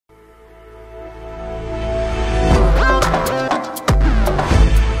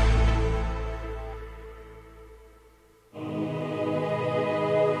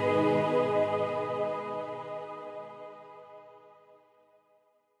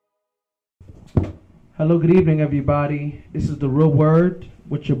Hello, good evening, everybody. This is The Real Word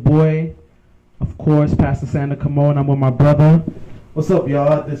with your boy, of course, Pastor Sander. Come on, I'm with my brother. What's up,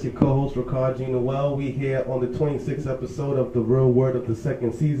 y'all? This is your co-host, Ricard G. Noel. We here on the 26th episode of The Real Word of the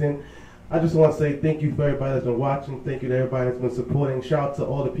second season. I just want to say thank you for everybody that's been watching. Thank you to everybody that's been supporting. Shout out to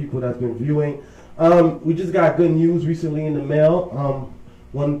all the people that's been viewing. We just got good news recently in the mail.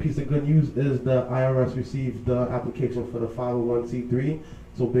 One piece of good news is the IRS received the application for the 501c3.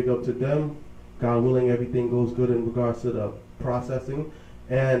 So big up to them. God willing, everything goes good in regards to the processing.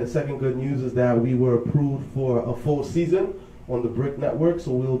 And the second good news is that we were approved for a full season on the Brick Network. So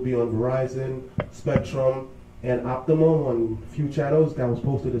we'll be on Verizon, Spectrum, and Optimum on a few channels that was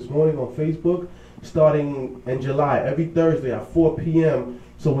posted this morning on Facebook, starting in July, every Thursday at 4 p.m.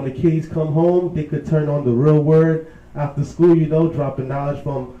 So when the kiddies come home, they could turn on The Real Word after school, you know, dropping knowledge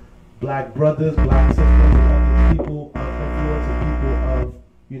from black brothers, black sisters, and other people of influence and people of,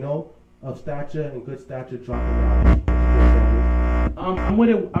 you know, of stature and good stature, dropping knowledge. I'm with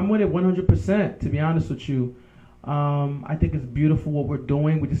it 100%, to be honest with you. I think it's beautiful what we're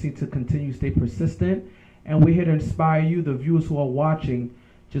doing. We just need to continue to stay persistent. And we're here to inspire you, the viewers who are watching,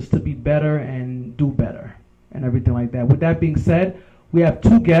 just to be better and do better and everything like that. With that being said, we have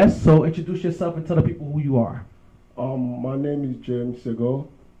two guests, so introduce yourself and tell the people who you are. My name is James Sego.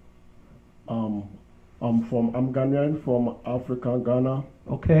 I'm Ghanaian from Africa, Ghana.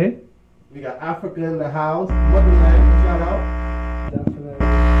 Okay. We got Africa in the house. What the name? Shout out. Definitely.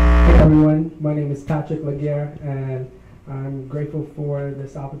 Hey everyone, my name is Patrick Laguerre, and I'm grateful for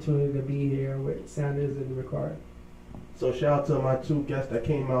this opportunity to be here with Sanders and Ricard. So shout out to my two guests that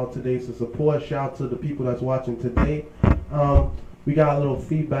came out today to support. Shout out to the people that's watching today. We got a little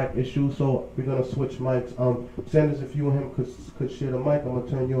feedback issue, so we're gonna switch mics. Sanders, if you and him could share the mic, I'm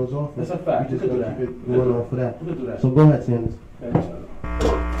gonna turn yours off. That's a fact. We're just gonna keep it going on for that. We could do that. So go ahead, Sanders. That's a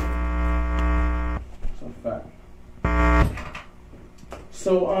fact.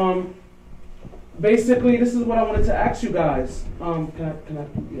 So basically, this is what I wanted to ask you guys. Can I?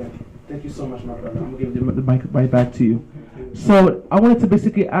 Yeah. Thank you so much, my brother. I'm gonna give the mic right back to you. So I wanted to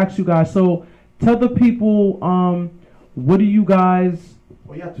basically ask you guys. So tell the people, what do you guys?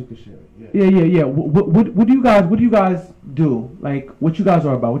 Well, y'all two can share it. Yeah. What do you guys do? Like, what you guys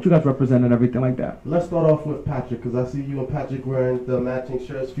are about? What you guys represent and everything like that? Let's start off with Patrick, because I see you and Patrick wearing the matching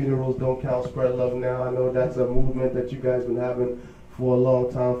shirts. Funerals don't count. Spread love now. I know that's a movement that you guys been having for a long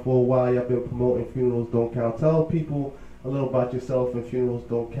time, for a while. You've been promoting Funerals Don't Count. Tell people a little about yourself and Funerals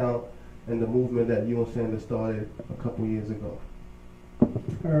Don't Count and the movement that you and Sanders started a couple years ago.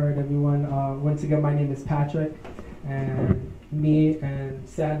 All right, everyone. Once again, my name is Patrick, and me and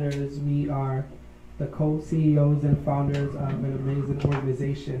Sanders, we are the co-CEOs and founders of an amazing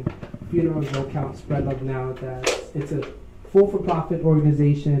organization, Funerals Don't Count, Spread Love Now. It's a full-for-profit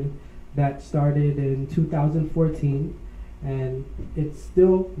organization that started in 2014. And it's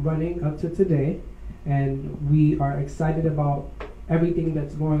still running up to today, and we are excited about everything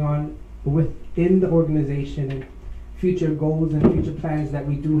that's going on within the organization and future goals and future plans that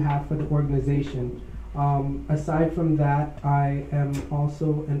we do have for the organization. Aside from that, I am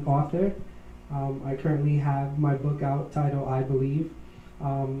also an author. I currently have my book out titled I Believe.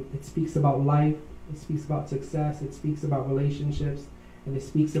 It speaks about life, it speaks about success, it speaks about relationships, and it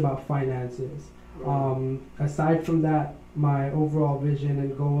speaks about finances. Aside from that, my overall vision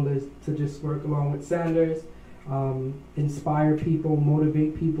and goal is to just work along with Sanders, inspire people,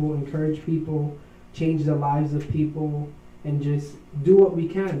 motivate people, encourage people, change the lives of people, and just do what we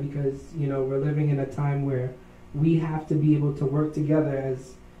can, because, you know, we're living in a time where we have to be able to work together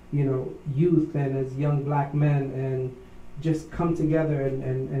as, you know, youth and as young black men, and just come together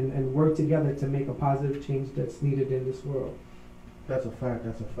and work together to make a positive change that's needed in this world. That's a fact.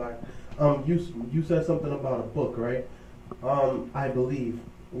 That's a fact. You said something about a book, right? I Believe.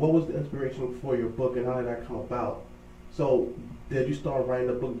 What was the inspiration for your book, and how did that come about? So, did you start writing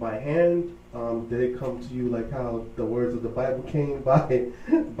the book by hand? Did it come to you like how the words of the Bible came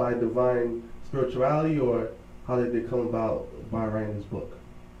by divine spirituality, or how did it come about by writing this book?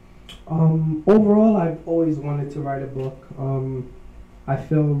 Overall, I've always wanted to write a book. I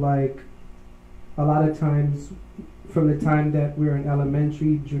feel like a lot of times, from the time that we're in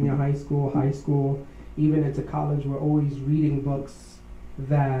elementary, junior high school, even into college, we're always reading books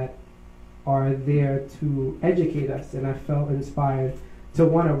that are there to educate us, and I felt inspired to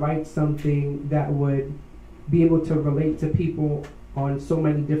want to write something that would be able to relate to people on so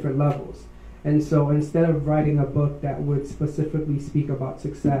many different levels. And so instead of writing a book that would specifically speak about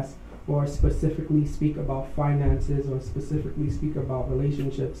success, or specifically speak about finances, or specifically speak about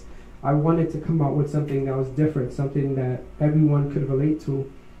relationships, I wanted to come out with something that was different, something that everyone could relate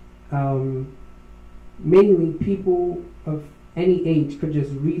to. mainly people of any age could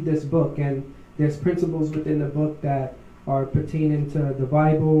just read this book, and there's principles within the book that are pertaining to the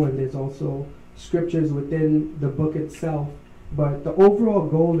Bible, and there's also scriptures within the book itself. But the overall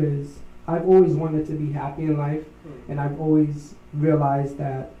goal is, I've always wanted to be happy in life, and I've always realized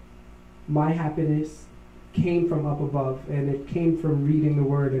that my happiness came from up above, and it came from reading the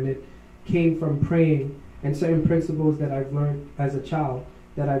Word, and it came from praying, and certain principles that I've learned as a child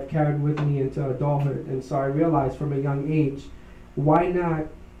that I've carried with me into adulthood. And so I realized from a young age, why not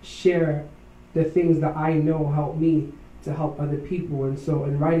share the things that I know help me to help other people? And so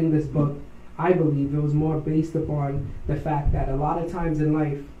in writing this book, I believe it was more based upon the fact that a lot of times in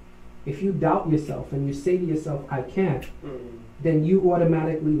life, if you doubt yourself and you say to yourself, I can't, then you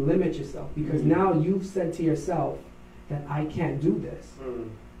automatically limit yourself, because now you've said to yourself that I can't do this.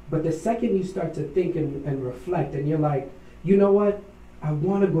 But the second you start to think and reflect, and you're like, you know what? I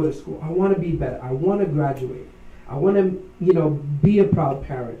want to go to school. I want to be better. I want to graduate. I want to, be a proud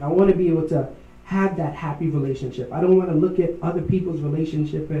parent. I want to be able to have that happy relationship. I don't want to look at other people's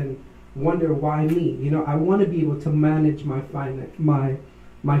relationship and wonder why me. I want to be able to manage my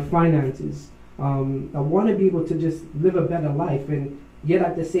finances. I want to be able to just live a better life, and yet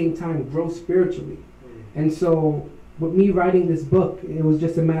at the same time grow spiritually. And so with me writing this book, it was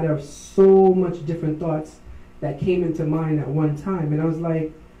just a matter of so much different thoughts that came into mind at one time. And I was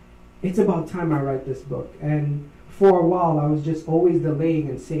like, it's about time I write this book. And for a while, I was just always delaying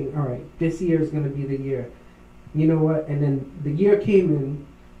and saying, all right, this year is going to be the year. You know what? And then the year came, and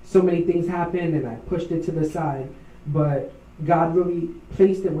so many things happened, and I pushed it to the side. But God really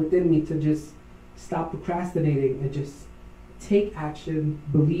placed it within me to just stop procrastinating and just take action,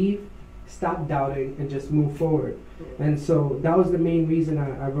 believe, stop doubting, and just move forward. And so that was the main reason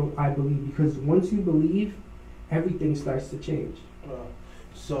I wrote I Believe, because once you believe, everything starts to change.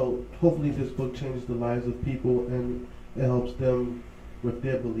 So hopefully this book changes the lives of people, and it helps them with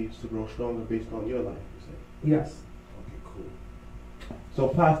their beliefs to grow stronger based on your life, you say? Yes. Okay, cool. So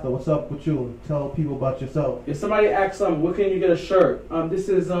Pastor, what's up with you? Tell people about yourself. If somebody asks where can you get a shirt? This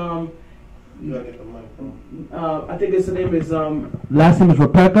is You gotta get the mic. I think the name is last name is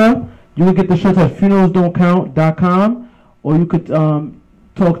Rebecca. You can get the shirts at funeralsdon'tcount.com, or you could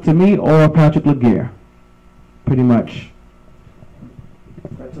talk to me or Patrick Laguerre. Pretty much.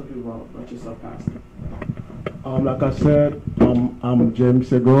 Tell people about yourself, Pastor. Like I said, I'm James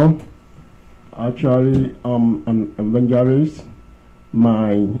Sego. Actually, I'm an evangelist.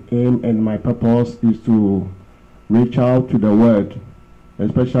 My aim and my purpose is to reach out to the world,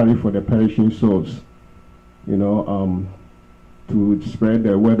 especially for the perishing souls. To spread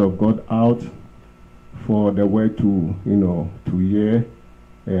the word of God out, for the world to hear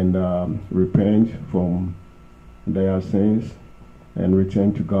and repent from their sins and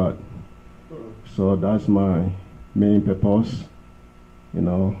return to God. So that's my main purpose,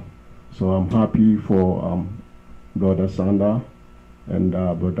 So I'm happy for Brother Sander and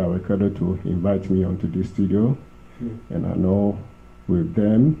Brother Ricardo to invite me onto this studio. And I know with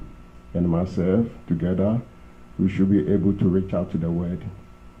them and myself together, we should be able to reach out to the world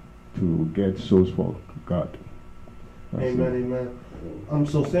to get souls for God. Amen.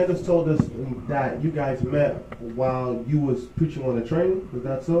 So Sanders told us that you guys met while you was preaching on the train. Is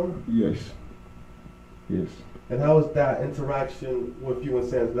that so? Yes. And how was that interaction with you and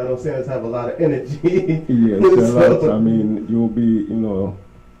Sanders? I know Sanders have a lot of energy. Yes, a lot. I mean, you'll be,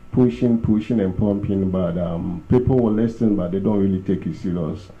 pushing and pumping, but people will listen, but they don't really take it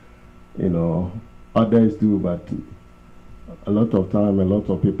serious. Others do, but a lot of time, a lot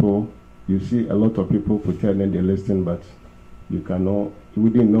of people, you see a lot of people pretending they listen, but you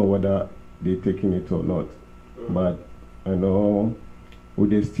wouldn't know whether they're taking it or not. But I know with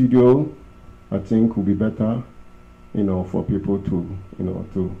the studio, I think will be better, for people to,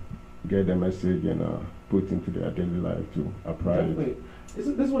 to get the message and put into their daily life to apply it. This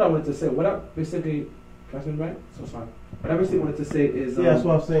is what I wanted to say. What I basically, right? So sorry. What I basically wanted to say is that's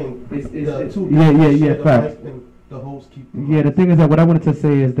what I'm saying. Fact. The host keep. Yeah, the thing is that what I wanted to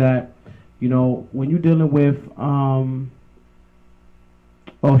say is that, when you're dealing with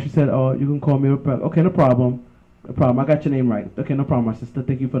she said, you can call me Rebecca. Okay, no problem. I got your name right. Okay, no problem, my sister.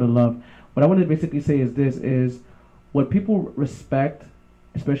 Thank you for the love. What I wanted to basically say is this: is what people respect,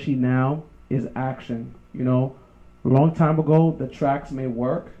 especially now, is action. A long time ago, the tracks may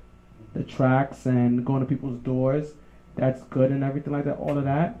work, the tracks and going to people's doors, that's good and everything like that, all of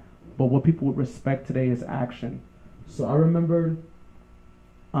that. But what people would respect today is action. So I remember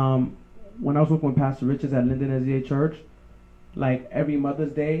when I was working with Pastor Richards at Linden SDA Church, like every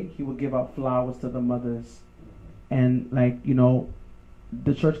Mother's Day, he would give out flowers to the mothers. And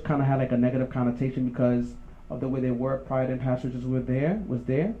the church kind of had like a negative connotation because of the way they were prior to pastors was there,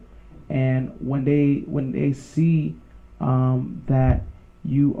 and when they see that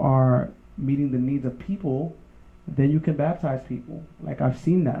you are meeting the needs of people, then you can baptize people. Like I've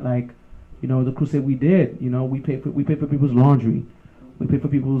seen that. Like, you know, the crusade we did. You know, we pay for people's laundry, we pay for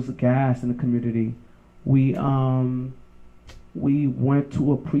people's gas in the community. We went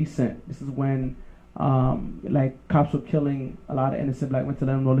to a precinct. This is when like cops were killing a lot of innocent black men, to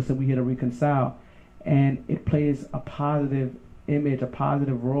let them know, listen, we're here to reconcile. And it plays a positive image, a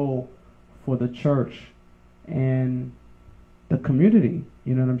positive role for the church and the community.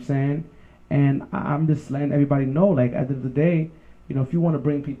 You know what I'm saying? And I'm just letting everybody know, like, at the end of the day, you know, if you want to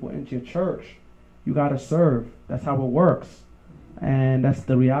bring people into your church, you got to serve. That's how it works. And that's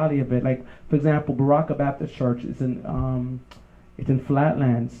the reality of it. Like, for example, Baraka Baptist Church is in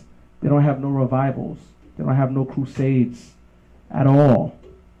Flatlands. They don't have no revivals. They don't have no crusades at all.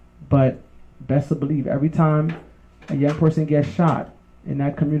 But best to believe, every time a young person gets shot in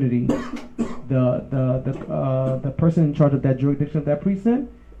that community, the person in charge of that jurisdiction of that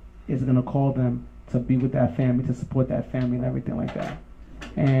precinct is going to call them to be with that family, to support that family and everything like that.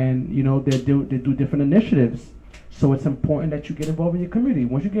 And, you know, they do different initiatives. So it's important that you get involved in your community.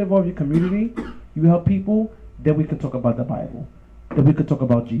 Once you get involved in your community, you help people, then we can talk about the Bible. Then we could talk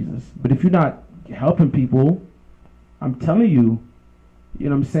about Jesus. But if you're not helping people, I'm telling you, you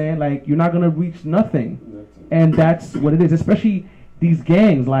know what I'm saying? Like, you're not going to reach nothing. And that's what it is. Especially these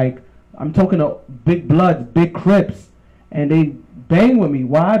gangs. Like, I'm talking to big Bloods, big Crips, and they bang with me.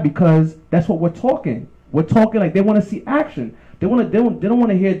 Why? Because that's what we're talking. We're talking like they want to see action. They don't want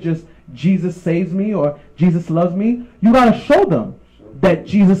to hear just Jesus saves me or Jesus loves me. You got to show them that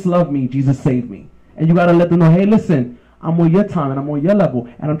Jesus loved me, Jesus saved me. And you got to let them know, hey, listen, I'm on your time and I'm on your level,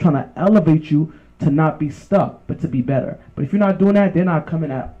 and I'm trying to elevate you to not be stuck, but to be better. But if you're not doing that, they're not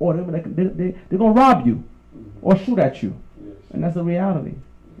coming at all. They're going to rob you or shoot at you. Yes. And that's the reality,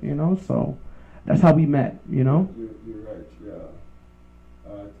 you know? So that's how we met, you know? You're right, yeah.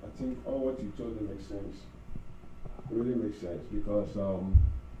 I think all what you told me makes sense. It really makes sense because I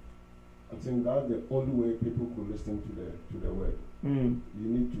think that's the only way people could listen to the word. You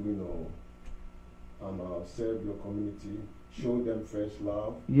need to, you know, serve your community, show them first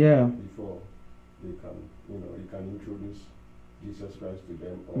love. Yeah. Before they can, you know, you can introduce Jesus Christ to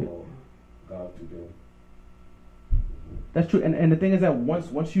them or God to them. That's true. And the thing is that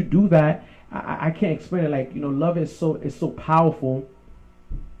once you do that, I can't explain it. Like, you know, love is so powerful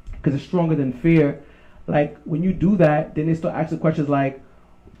because it's stronger than fear. Like, when you do that, then they start asking questions like,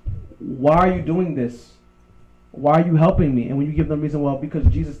 why are you doing this? Why are you helping me? And when you give them reason, well, because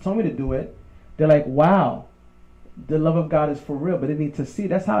Jesus told me to do it, they're like, wow, the love of God is for real. But they need to see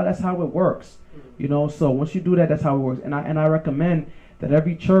that's how it works. You know, so once you do that, that's how it works. And I recommend that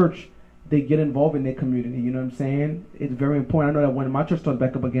every church, they get involved in their community. You know what I'm saying? It's very important. I know that when my church starts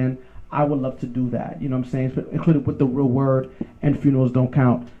back up again, I would love to do that. You know what I'm saying? Including with the real word and funerals don't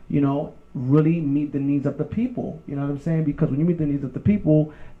count. You know, really meet the needs of the people. You know what I'm saying? Because when you meet the needs of the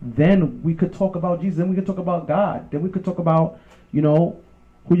people, then we could talk about Jesus. Then we could talk about God. Then we could talk about, you know,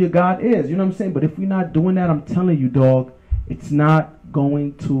 who your God is. You know what I'm saying? But if we're not doing that, I'm telling you, dog, it's not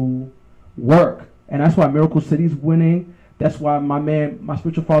going to work. And that's why Miracle City's winning. That's why my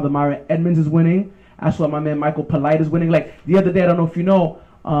spiritual father, Myron Edmonds, is winning. That's why my man Michael Polite is winning. Like, the other day, I don't know if you know,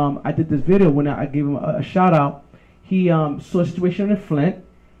 I did this video when I gave him a shout out. He saw a situation in Flint.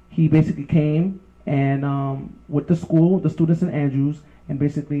 He basically came and with the school, the students in Andrews, and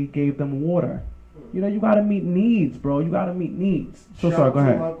basically gave them water. You know, you got to meet needs, bro. You got to meet needs. So sorry, go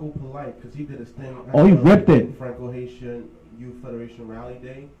ahead. Shout out to Michael Polite, because he did his thing. Oh, he ripped it. Franco-Haitian Youth Federation Rally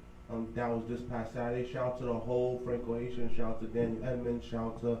Day. That was this past Saturday. Shout out to the whole Franco-Haitian. Shout out to Daniel Edmonds. Shout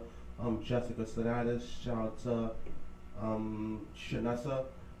out to Jessica Sanadas. Shout out to Shanessa.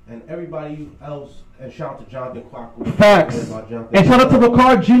 And everybody else. And shout out to Jonathan Clark. Facts. And shout out to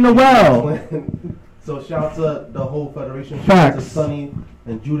Ricard G. Noel. So shout out to the whole federation. Shout Facts. out to Sonny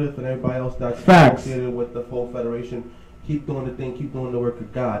and Judith and everybody else that's Facts. associated with the whole federation. Keep doing the thing. Keep doing the work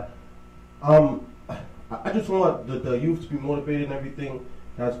of God. I just want the youth to be motivated and everything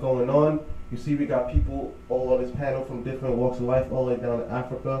that's going on. You see, we got people all on this panel from different walks of life, all the way down to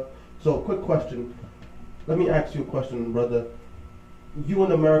Africa. So, quick question. Let me ask you a question, brother. You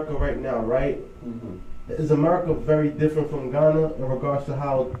in America right now, right? Mm-hmm. Is America very different from Ghana in regards to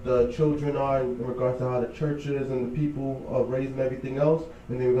how the children are, in regards to how the churches and the people are raised and everything else?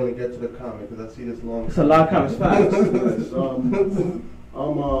 And then we're going to get to the comment, because I see this long. It's a lot of comments.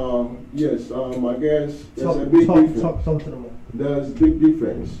 Yes, I guess there's a big difference. Talk to them. There's a big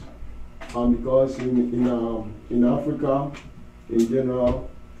difference because in Africa, in general,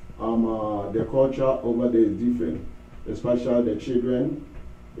 the culture over there is different, especially the children.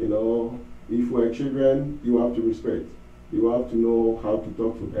 You know, if we're children, you have to respect. You have to know how to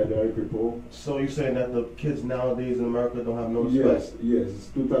talk to elderly people. So you're saying that the kids nowadays in America don't have no respect? Yes, it's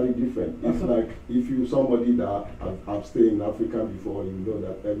totally different. It's like if you somebody that have stayed in Africa before, you know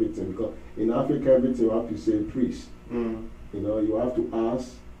that everything, because in Africa everything you have to say please. Mm. You know, you have to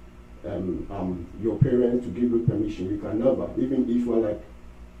ask your parents to give you permission. You can never, even if you're like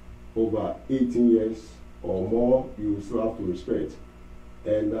over 18 years or more, you still have to respect.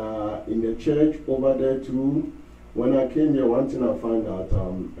 And in the church over there too, when I came here, one thing I found out,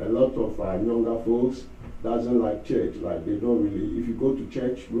 a lot of younger folks doesn't like church. Like they don't really, if you go to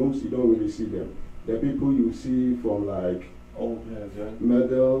church rooms, you don't really see them. The people you see from like old heads, yeah.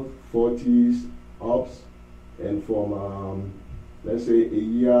 middle 40s ups, and from let's say a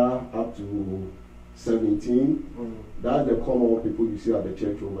year up to 17, that's the common people you see at the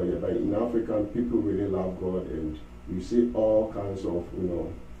church over here. But in Africa, people really love God, and you see all kinds of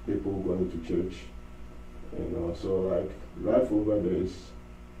people going to church. So like life over there is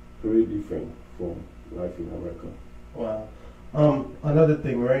very different from life in America. Wow. Another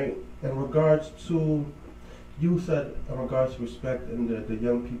thing, right? In regards to, you said in regards to respect and the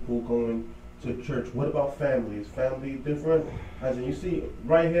young people going to church. What about family? Is family different? As in, you see,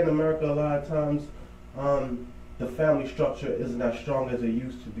 right here in America, a lot of times, the family structure isn't as strong as it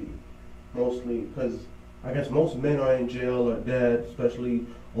used to be. Mostly because I guess most men are in jail or dead, especially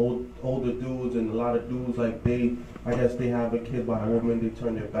older dudes, and a lot of dudes, like I guess they have a kid by a woman, they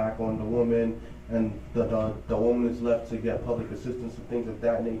turn their back on the woman, and the woman is left to get public assistance and things of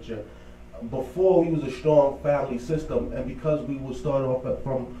that nature. Before, we was a strong family system, and because we would start off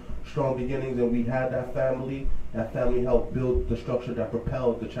from strong beginnings and we had that family helped build the structure that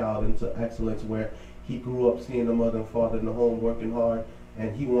propelled the child into excellence, where he grew up seeing the mother and father in the home working hard,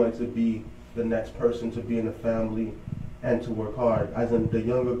 and he wanted to be the next person to be in the family and to work hard. As in, the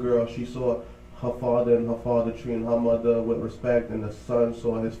younger girl, she saw her father and her father treating her mother with respect, and the son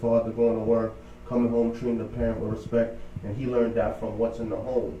saw his father going to work, coming home, treating the parent with respect, and he learned that from what's in the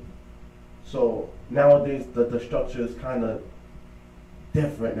home. So nowadays, the structure is kind of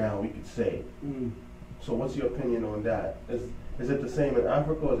different now, we could say. So what's your opinion on that? Is it the same in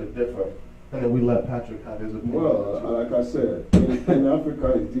Africa, or is it different? And then we let Patrick have his opinion. Well, like I said, in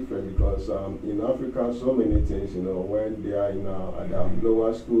Africa it's different, because in Africa so many things, when they are in at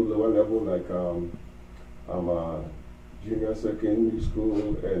lower school, lower level, like junior, secondary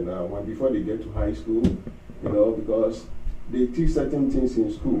school, and when before they get to high school, because they teach certain things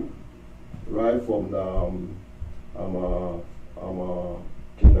in school, right from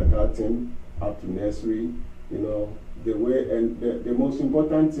kindergarten up to nursery, the way, and the most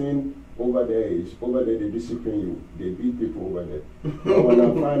important thing over there they discipline you. They beat people over there. But when I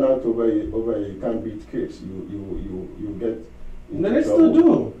find out over here you can't beat kids, you get. No, they still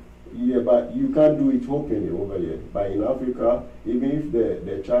do. Yeah, but you can't do it openly over here. But in Africa, even if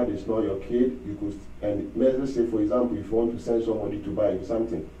the child is not your kid, you could. And let's say, for example, if you want to send somebody to buy you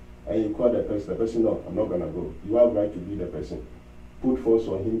something, and you call the person, no, I'm not gonna go. You have right to be the person. Put force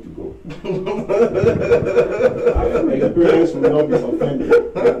on him to go. The parents will not be offended.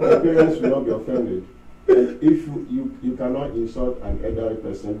 The parents will not be offended. And if you cannot insult an elderly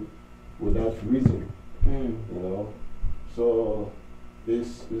person without reason, So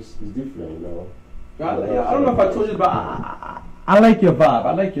this is different, I don't know if I told you, but I like your vibe.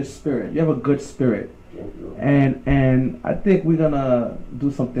 I like your spirit. You have a good spirit. Thank you. And I think we're gonna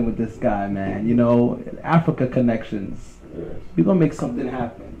do something with this guy, man. Africa connections. Yes. We're gonna make something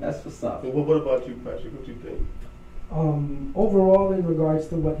happen. That's what's up. What about you, Patrick? What do you think? Overall, in regards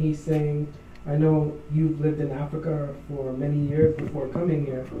to what he's saying, I know you've lived in Africa for many years before coming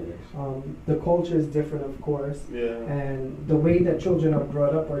here. Yes. The culture is different, of course, Yeah. and the way that children are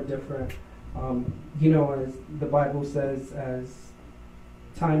brought up are different. As the Bible says, as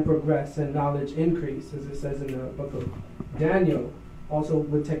time progresses and knowledge increase, as it says in the book of Daniel, also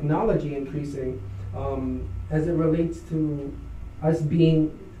with technology increasing, as it relates to us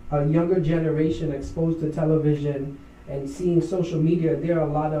being a younger generation exposed to television and seeing social media, there are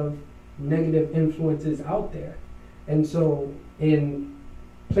a lot of negative influences out there. And so in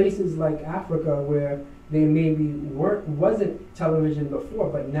places like Africa, where there maybe wasn't television before,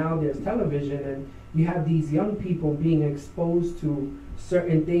 but now there's television, and you have these young people being exposed to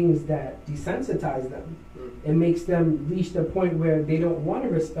certain things that desensitize them. It makes them reach the point where they don't want to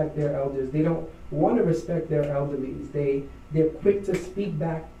respect their elders. They don't want to respect their elderlies. They're quick to speak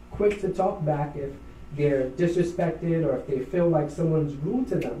back, quick to talk back if they're disrespected or if they feel like someone's rude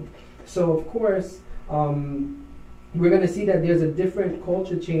to them. So of course, we're going to see that there's a different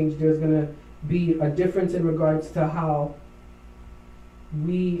culture change. There's going to be a difference in regards to how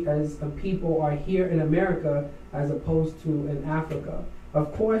we as a people are here in America as opposed to in Africa.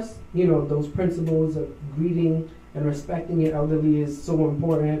 Of course, you know, those principles of greeting and respecting your elderly is so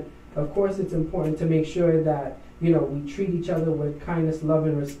important. Of course, it's important to make sure that, you know, we treat each other with kindness, love,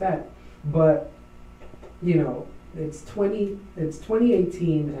 and respect. But, you know, it's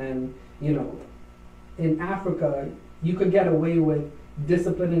 2018, and, you know, in Africa, you could get away with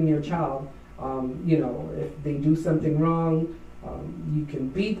disciplining your child. You know, if they do something wrong, you can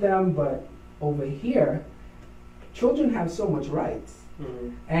beat them. But over here, children have so much rights.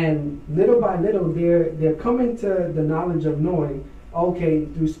 And little by little, they're coming to the knowledge of knowing, okay,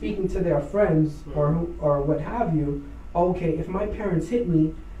 through speaking to their friends or what have you, okay, if my parents hit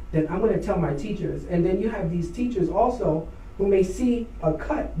me, then I'm going to tell my teachers. And then you have these teachers also who may see a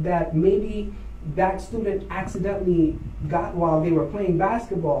cut that maybe that student accidentally got while they were playing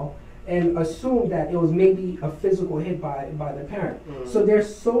basketball and assume that it was maybe a physical hit by the parent. So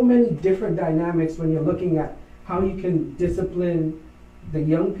there's so many different dynamics when you're looking at how you can discipline the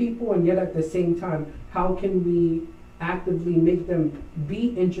young people, and yet at the same time, how can we actively make them be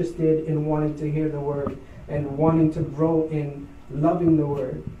interested in wanting to hear the word and wanting to grow in loving the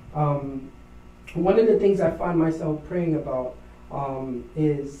word. One of the things I find myself praying about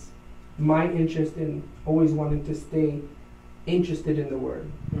is my interest in always wanting to stay interested in the word.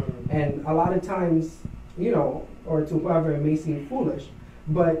 And a lot of times, you know, or to whoever, it may seem foolish,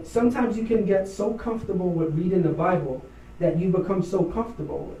 but sometimes you can get so comfortable with reading the Bible that you become so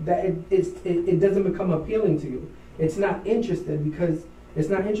comfortable that it doesn't become appealing to you. It's not interesting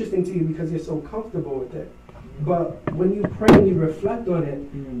because you're so comfortable with it. But when you pray and you reflect on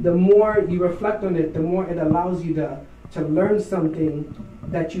it, the more you reflect on it, the more it allows you to learn something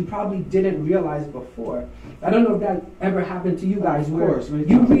that you probably didn't realize before. I don't know if that ever happened to you guys, where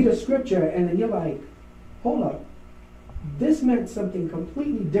you read a scripture and then you're like, hold up, this meant something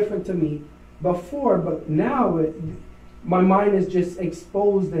completely different to me before, but now my mind is just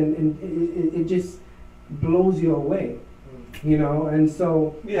exposed and it just blows you away, you know. And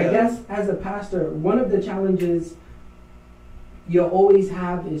so I guess as a pastor, one of the challenges you'll always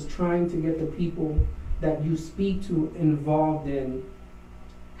have is trying to get the people that you speak to involved in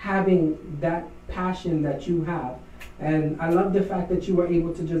having that passion that you have. And I love the fact that you were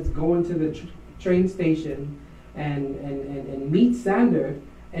able to just go into the train station and meet Sander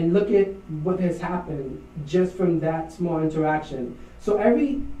and look at what has happened just from that small interaction. So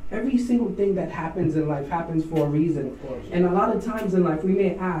every single thing that happens in life happens for a reason. And a lot of times in life we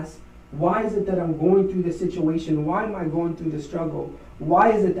may ask, why is it that I'm going through this situation? Why am I going through the struggle?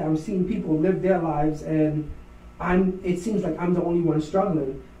 Why is it that I'm seeing people live their lives and it seems like I'm the only one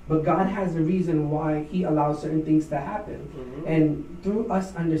struggling? But God has a reason why He allows certain things to happen. And through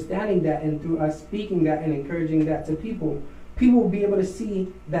us understanding that and through us speaking that and encouraging that to people, people will be able to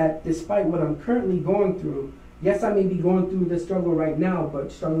see that despite what I'm currently going through, yes, I may be going through this struggle right now,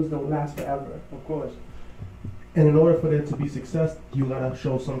 but struggles don't last forever. Of course. And in order for there to be success, you gotta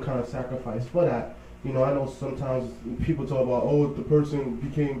show some kind of sacrifice for that. You know, I know sometimes people talk about, oh, the person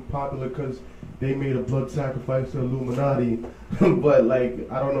became popular because they made a blood sacrifice to Illuminati. But,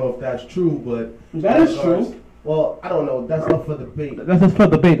 like, I don't know if that's true, but... That is true. Well, I don't know. That's up for debate. That's up for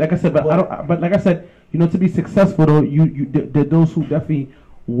debate. Like I said, but like I said, you know, to be successful, though, there are those who definitely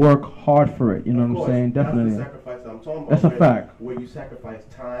work hard for it. You know what I'm saying? Definitely. That's the sacrifice I'm talking about. That's a fact. Where you sacrifice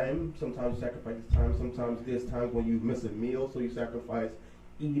time. Sometimes you sacrifice time. Sometimes there's times when you miss a meal, so you sacrifice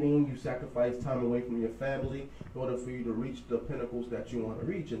eating. You sacrifice time away from your family in order for you to reach the pinnacles that you want to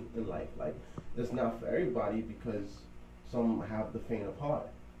reach in life. Like, it's not for everybody because some have the faint of heart.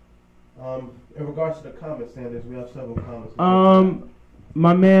 In regards to the comments, Sanders, we have several comments.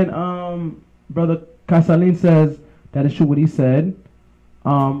 My man, Brother Casalin says that is true what he said.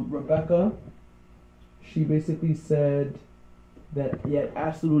 Rebecca, she basically said that, yeah,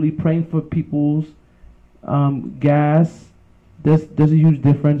 absolutely praying for people's gas. There's a huge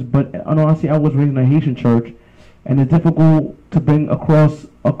difference, but honestly, I was raised in a Haitian church, and it's difficult to bring across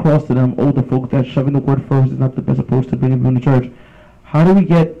to them older folks that shoving the word first is not the best approach to bringing them to church. How do we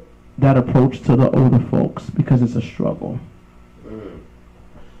get that approach to the older folks, because it's a struggle?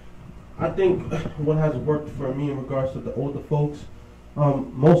 I think what has worked for me in regards to the older folks,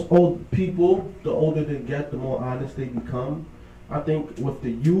 most old people, the older they get, the more honest they become. I think with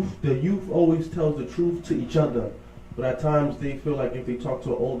the youth always tells the truth to each other, but at times they feel like if they talk to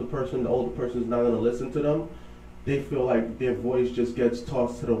an older person, the older person is not going to listen to them. They feel like their voice just gets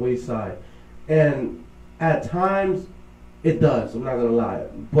tossed to the wayside. And at times, it does, I'm not going to lie.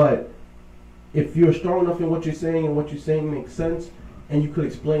 But if you're strong enough in what you're saying and what you're saying makes sense, and you could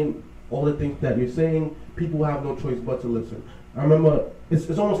explain all the things that you're saying, people have no choice but to listen. I remember it's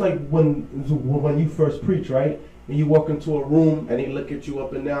almost like when you first preach, right? And you walk into a room and they look at you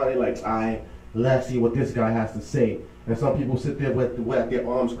up and down. They're like, let's see what this guy has to say. And some people sit there with their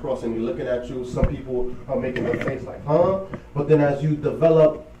arms crossed and they're looking at you. Some people are making their face like, huh? But then as you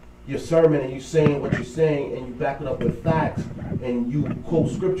develop your sermon and you saying what you're saying and you back it up with facts and you quote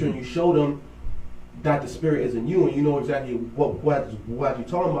scripture and you show them that the Spirit is in you and you know exactly what you're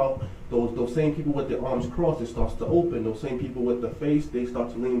talking about, those same people with their arms crossed, it starts to open. Those same people with the face, they start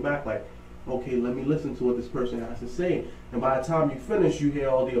to lean back like, okay, let me listen to what this person has to say. And by the time you finish, you hear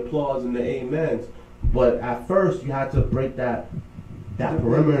all the applause and the amens. But at first, you had to break that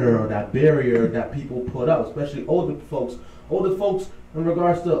perimeter or that barrier that people put up, especially older folks. Older folks, in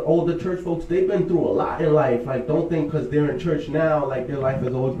regards to older church folks, they've been through a lot in life. Like, don't think because they're in church now, like their life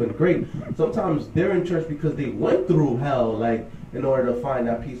has always been great. Sometimes they're in church because they went through hell, like in order to find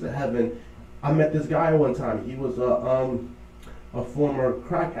that piece of heaven. I met this guy one time. He was a former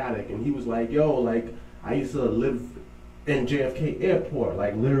crack addict, and he was like, yo, like, I used to live in JFK Airport.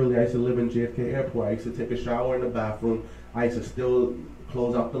 Like, literally, I used to live in JFK Airport. I used to take a shower in the bathroom. I used to still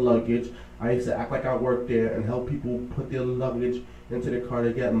close out the luggage. I used to act like I worked there and help people put their luggage into their car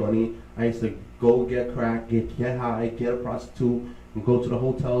to get money. I used to go get crack, get high, get a prostitute, and go to the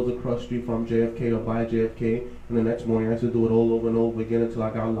hotels across the street from JFK or by JFK. And the next morning, I used to do it all over and over again until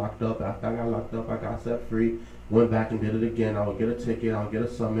I got locked up. After I got locked up, I got set free. Went back and did it again. I would get a ticket, I would get a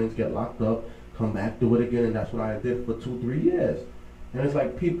summons, get locked up, come back, do it again, and that's what I did for 2-3 years. And it's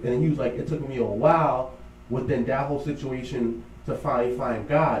like people, and he was like, it took me a while within that whole situation to finally find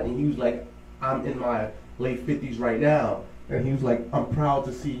God. And he was like, I'm in my late 50s right now. And he was like, I'm proud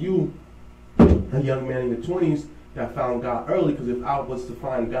to see you, a young man in the 20s that found God early, because if I was to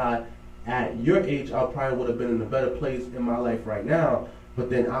find God at your age, I probably would have been in a better place in my life right now. But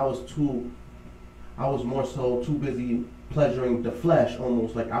then I was more so too busy pleasuring the flesh,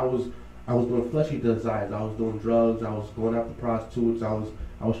 almost like I was doing fleshy desires. I was doing drugs. I was going after prostitutes. I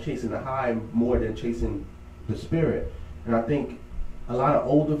was chasing the high more than chasing the Spirit. And I think a lot of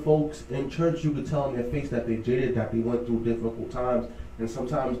older folks in church, you could tell in their face that they jaded, that they went through difficult times, and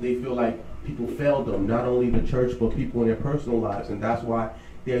sometimes they feel like people failed them, not only the church but people in their personal lives, and that's why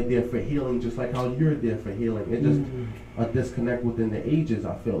they're there for healing, just like how you're there for healing. It's just a disconnect within the ages,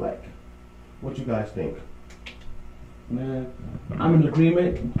 I feel like. What you guys think? Man, I'm in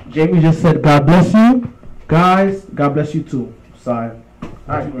agreement. Jamie just said, God bless you. Guys, God bless you too. Sorry. All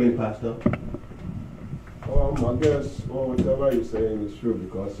right, great, Pastor. I guess whatever you're saying is true,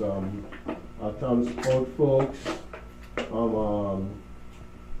 because at times old folks,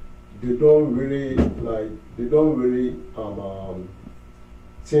 they don't really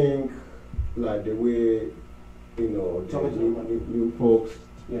think like the way, you know, the new folks.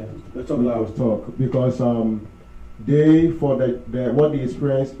 Yeah, let's talk about talk, because they, for what they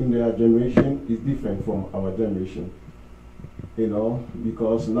experience in their generation is different from our generation, you know,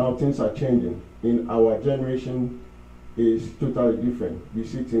 because now things are changing. In our generation is totally different. We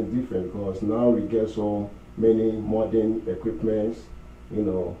see things different because now we get so many modern equipments, you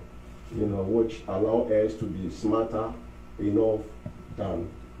know, which allow us to be smarter enough than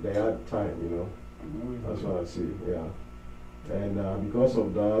they had time, you know. That's what I see, yeah. And because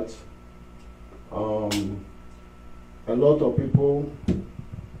of that, a lot of people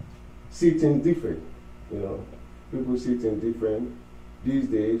see things different, you know. People see things different these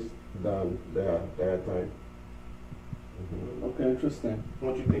days than their time. Okay, interesting.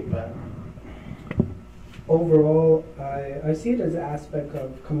 What do you think, Pat? Overall, I see it as an aspect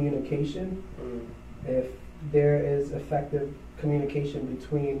of communication. If there is effective communication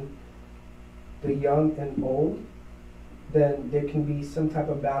between the young and old, then there can be some type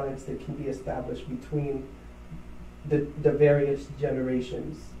of balance that can be established between the various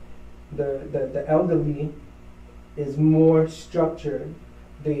generations. The elderly is more structured.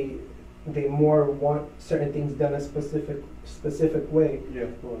 They more want certain things done a specific way. Yeah,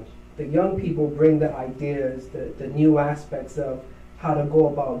 of course. The young people bring the ideas, the new aspects of how to go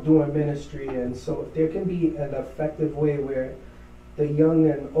about doing ministry, and so if there can be an effective way where the young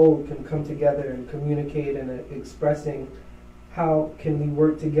and old can come together and communicate and expressing how can we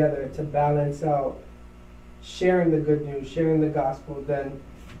work together to balance out sharing the good news, sharing the gospel, then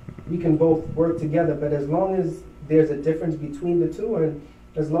we can both work together. But as long as there's a difference between the two, and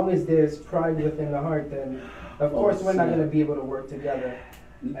as long as there's pride within the heart, then of course we're not going to be able to work together.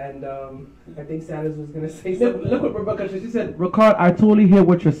 And I think Sanders was going to say something. Look what Rebecca said. She said, Ricard, I totally hear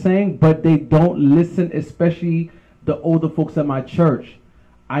what you're saying, but they don't listen, especially the older folks at my church.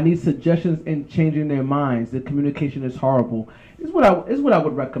 I need suggestions in changing their minds. The communication is horrible. Is what I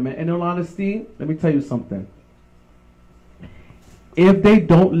would recommend. And in all honesty, let me tell you something. If they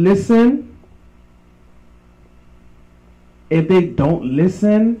don't listen,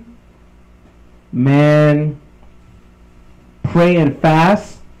 man, pray and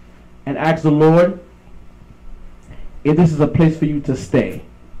fast and ask the Lord if this is a place for you to stay.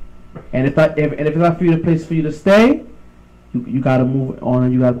 And if it's not for you, a place for you to stay, you got to move on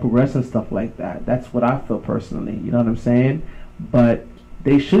and you got to progress and stuff like that. That's what I feel personally. You know what I'm saying? But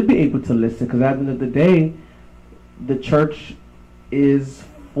they should be able to listen, because at the end of the day, the church is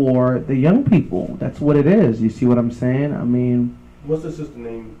for the young people. That's what it is. You see what I'm saying? I mean, what's the sister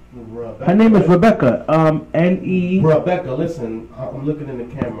name? Rebecca. Her name is Rebecca. N-E. Rebecca, listen, I'm looking in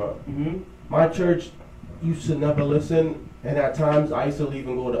the camera. Mm-hmm. My church used to never listen, and at times I used to leave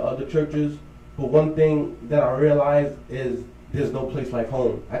and go to other churches. But one thing that I realized is there's no place like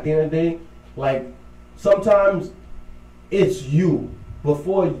home. At the end of the day, like, sometimes it's you.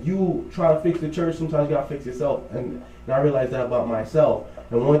 Before you try to fix the church, sometimes you gotta fix yourself. And I realized that about myself.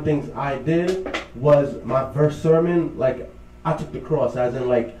 And one of the things I did was my first sermon, like, I took the cross, as in,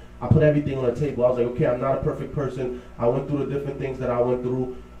 like, I put everything on the table. I was like, okay, I'm not a perfect person. I went through the different things that I went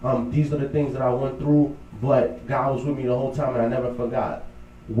through. These are the things that I went through, but God was with me the whole time, and I never forgot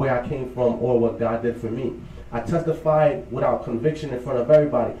where I came from or what God did for me. I testified without conviction in front of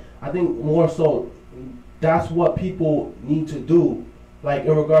everybody. I think more so, that's what people need to do. Like,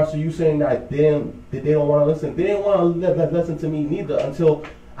 in regards to you saying that they don't want to listen. They didn't want to listen to me neither until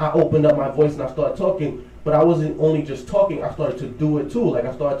I opened up my voice and I started talking. But I wasn't only just talking, I started to do it too. Like,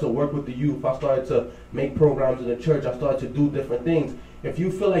 I started to work with the youth. I started to make programs in the church. I started to do different things. If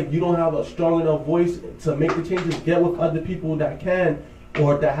you feel like you don't have a strong enough voice to make the changes, get with other people that can,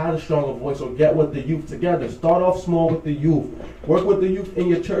 or that has a stronger voice, or get with the youth together. Start off small with the youth. Work with the youth in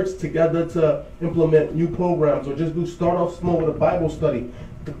your church together to implement new programs, or just start off small with a Bible study.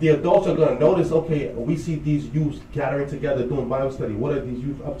 The adults are going to notice, okay, we see these youths gathering together doing Bible study. What are these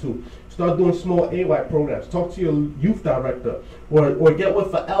youth up to? Start doing small AY programs. Talk to your youth director, or get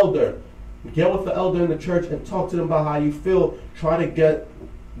with an elder. Get with the elder in the church and talk to them about how you feel. Try to get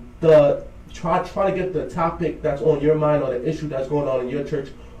the topic that's on your mind, or the issue that's going on in your church,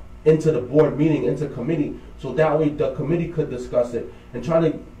 into the board meeting, into committee, so that way the committee could discuss it and try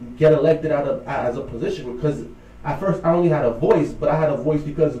to get elected as a position. Because at first I only had a voice, but I had a voice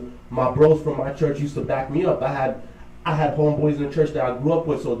because my bros from my church used to back me up. I had homeboys in the church that I grew up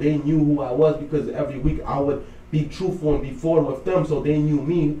with, so they knew who I was, because every week I would be truthful and be forward with them, so they knew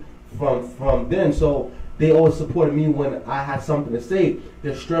me from then. So they always supported me when I had something to say.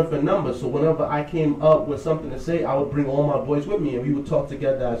 There's strength in numbers. So whenever I came up with something to say, I would bring all my boys with me, and we would talk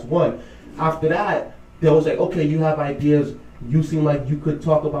together as one. After that, they was like, okay, you have ideas. You seem like you could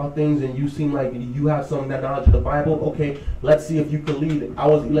talk about things, and you seem like you have some knowledge of the Bible. Okay, let's see if you could lead. I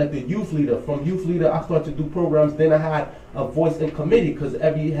was elected youth leader. From youth leader, I started to do programs. Then I had a voice in committee, because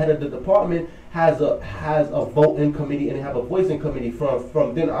every head of the department has a vote in committee, and they have a voice in committee.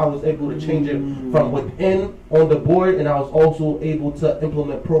 From then, I was able to change it from within on the board, and I was also able to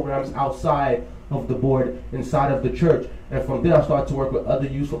implement programs outside of the board, inside of the church. And from there, I started to work with other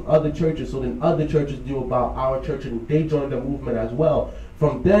youth from other churches. So then other churches knew about our church, and they joined the movement as well.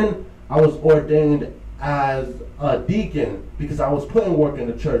 From then, I was ordained as a deacon, because I was putting work in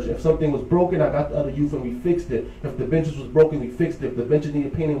the church. If something was broken, I got the other youth and we fixed it. If the benches was broken, we fixed it. If the benches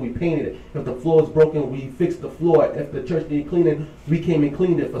needed painting, we painted it. If the floor was broken, we fixed the floor. If the church needed cleaning, we came and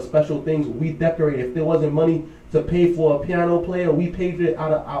cleaned it. For special things, we decorated. If there wasn't money to pay for a piano player, we paid it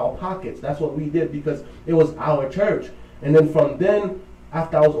out of our pockets. That's what we did, because it was our church. And then from then,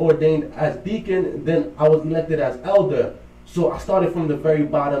 after I was ordained as deacon, then I was elected as elder. So I started from the very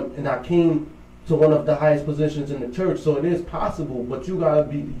bottom, and I came to one of the highest positions in the church. So it is possible, but you gotta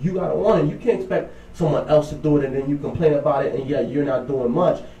want it. You can't expect someone else to do it, and then you complain about it, and yet you're not doing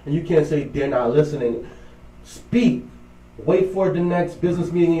much. And you can't say they're not listening. Speak. Wait for the next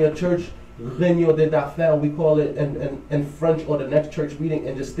business meeting in your church. Réunion des d'affaires, we call it in French, or the next church meeting,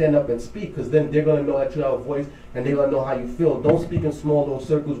 and just stand up and speak, because then they're going to know that you have a voice, and they're going to know how you feel. Don't speak in small little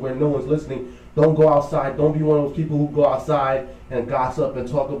circles where no one's listening. Don't go outside. Don't be one of those people who go outside and gossip and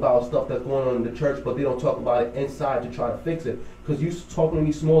talk about stuff that's going on in the church, but they don't talk about it inside to try to fix it. Because you talking to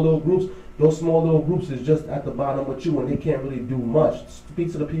these small little groups, those small little groups is just at the bottom with you, and they can't really do much.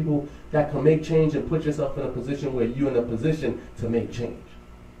 Speak to the people that can make change, and put yourself in a position where you're in a position to make change.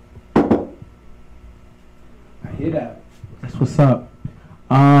 I hear that. That's what's up.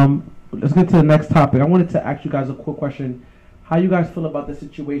 Let's get to the next topic. I wanted to ask you guys a quick question. How you guys feel about the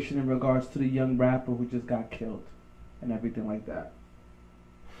situation in regards to the young rapper who just got killed and everything like that?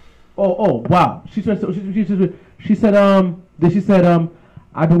 Wow. She said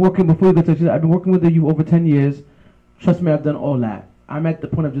I've been working before you go to. She said, I've been working with you over 10 years. Trust me, I've done all that. I'm at the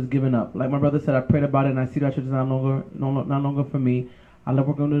point of just giving up. Like my brother said, I prayed about it, and I see that church is no longer for me. I love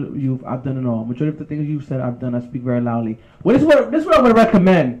working with the youth. I've done it all. Majority of the things you said, I've done. I speak very loudly. Well, this is what I would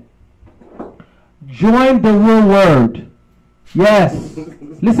recommend. Join the Real Word. Yes.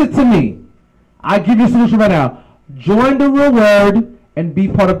 Listen to me. I give you a solution right now. Join the Real Word and be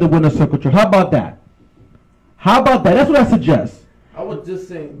part of the Winner Circle Church. How about that? How about that? That's what I suggest. I would just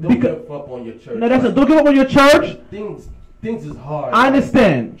say, don't give up on your church. No, don't give up on your church. Things is hard. I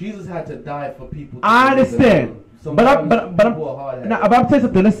understand. Jesus had to die for people. I understand. But I'm tell you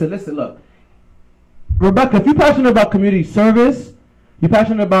something. Listen. Look, Rebecca, if you're passionate about community service, you're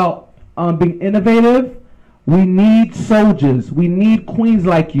passionate about being innovative. We need soldiers. We need queens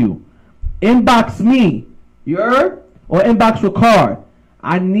like you. Inbox me, you heard? Or inbox Ricard.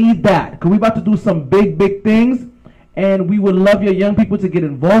 I need that because we're about to do some big things, and we would love your young people to get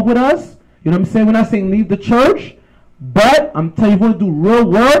involved with us. You know what I'm saying? We're not saying leave the church, but I'm telling you, if you want to do real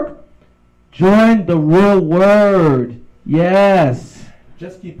work, join the Real Word. Yes.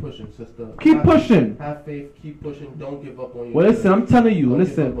 Just keep pushing, sister. Keep pushing. Have faith. Keep pushing. Don't give up on your Well, church. listen, I'm telling you. Don't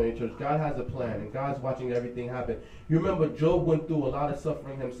Listen. give up on your church. God has a plan, and God's watching everything happen. You remember Job went through a lot of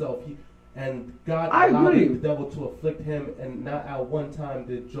suffering himself. And God allowed the devil to afflict him, and not at one time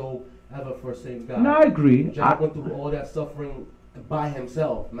did Job ever forsake God. No, I agree. Job went through all that suffering by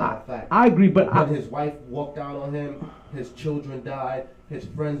himself, matter of fact. I agree, but when his wife walked out on him, his children died, his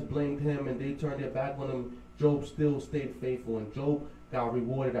friends blamed him, and they turned their back on him, Job still stayed faithful, and Job got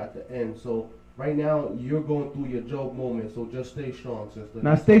rewarded at the end. So right now, you're going through your Job moment, so just stay strong, sister.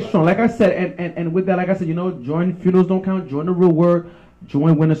 Now stay strong. Like I said, and with that, like I said, join Funerals Don't Count, join the Real Word,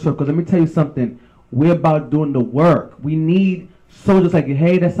 join Winner Circles. Let me tell you something. We're about doing the work. We need soldiers like you.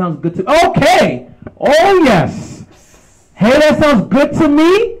 Hey, that sounds good to okay. Oh, yes. Hey, that sounds good to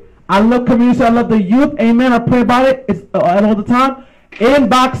me. I love community. I love the youth. Amen. I pray about it. It's all the time.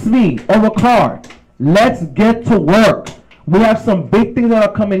 Inbox me or a card. Let's get to work. We have some big things that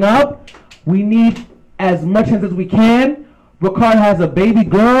are coming up. We need as much hands as we can. Ricard has a baby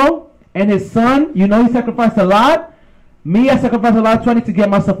girl and his son. He sacrificed a lot. Me, I sacrificed a lot trying to get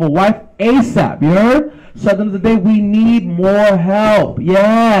myself a wife ASAP. You heard? So at the end of the day, we need more help.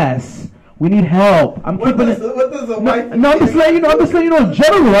 Yes. We need help. What does a wife? No, I'm just letting you know. I'm just letting you know in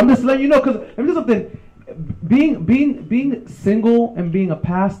general. I'm just letting you know because let me do something. Being single and being a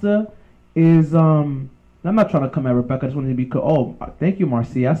pastor is I'm not trying to come at Rebecca. I just wanted to be cool. Oh, thank you,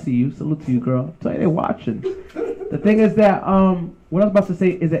 Marcy. I see you. Salute to you, girl. I'm telling you, they're watching. The thing is that what I was about to say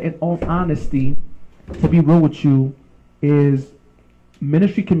is that in all honesty, to be real with you, is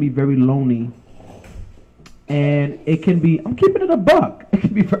ministry can be very lonely, and it can be, I'm keeping it a buck, it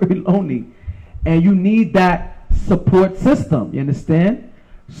can be very lonely, and you need that support system, you understand?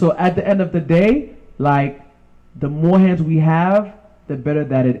 So at the end of the day, like, the more hands we have, the better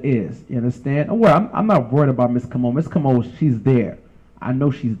that it is, you understand? I'm not worried about Miss Camo. Miss Camo, she's there. I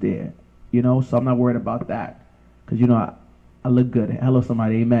know she's there, so I'm not worried about that, because I look good. Hello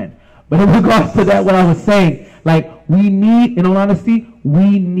somebody, amen. But in regards to that, what I was saying, like, we need, in all honesty,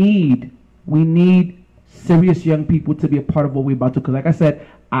 we need serious young people to be a part of what we're about to. Because like I said,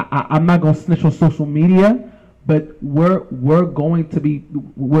 I'm not going to snitch on social media, but we're going to be,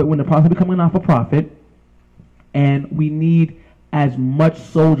 we're in the process of becoming a not-for-profit, and we need as much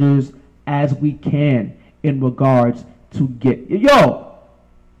soldiers as we can in regards to get, thank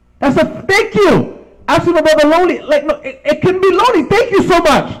you. Actually, my brother lonely, like, no, it can be lonely. Thank you so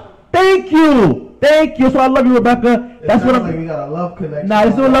much. Thank you. So I love you, Rebecca. That's what we got a love connection. Nah,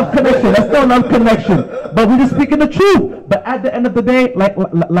 there's no love connection. That's no love connection. But we're just speaking the truth. But at the end of the day,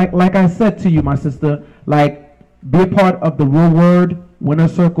 like I said to you, my sister, like, be a part of the Real Word, Winner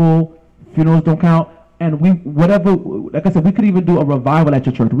Circle, Funerals Don't Count, and like I said, we could even do a revival at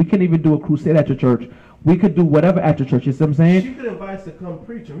your church. We can even do a crusade at your church. We could do whatever at your church. You see what I'm saying? She could invite us to come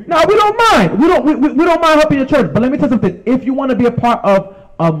preach. No, we don't mind. We don't mind helping your church. But let me tell you something. If you want to be a part of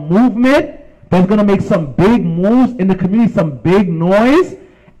a movement that's going to make some big moves in the community, some big noise,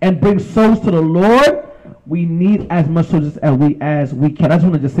 and bring souls to the Lord, we need as much soldiers as we can. I just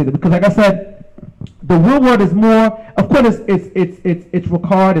want to just say that because, like I said, the Real Word is more. Of course, it's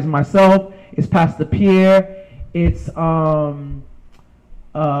Ricard, it's myself, it's Pastor Pierre, it's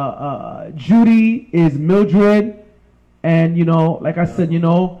Judy, is Mildred, and like I said,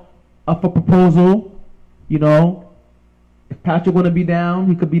 up for proposal, if Patrick want to be down,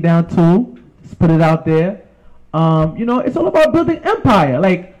 he could be down too. Just put it out there. It's all about building empire.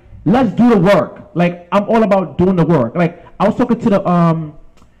 Like, let's do the work. Like, I'm all about doing the work. Like, I was talking to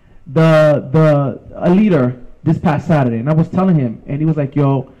a leader this past Saturday, and I was telling him, and he was like,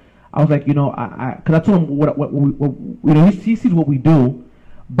 "Yo," I was like, because I told him what he sees what we do,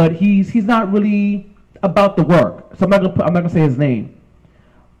 but he's not really about the work. So I'm not gonna say his name,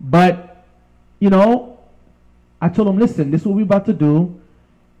 but I told him, listen, this is what we're about to do,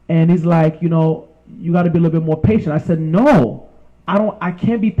 and he's like, you got to be a little bit more patient. I said, no, I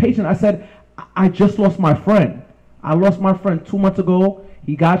can't be patient. I said, I just lost my friend. I lost my friend 2 months ago.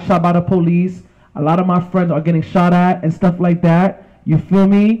 He got shot by the police. A lot of my friends are getting shot at and stuff like that. You feel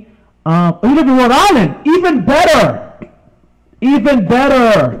me? You live in Rhode Island. Even better. Even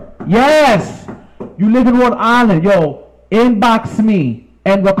better. Yes. You live in Rhode Island. Yo, inbox me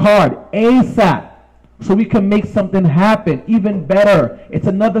and Ricard ASAP so we can make something happen. Even better. It's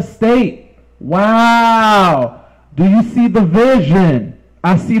another state. Wow. Do you see the vision?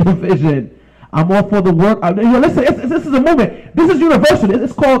 I see the vision. I'm all for the work. Listen, this is a movement. This is universal.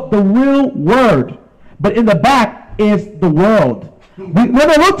 It's called the real word. But in the back is the world.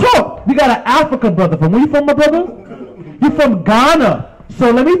 We'll talk. We got an Africa brother. From where you from, my brother? You're from Ghana.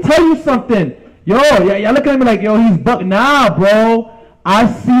 So let me tell you something. Yo, y'all looking at me like, yo, he's buck. Nah, bro. I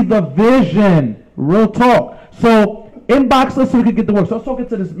see the vision. Real talk. So inbox us so we can get the work. So I was talking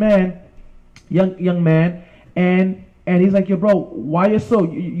to this man, young man, and he's like, yo, bro, why you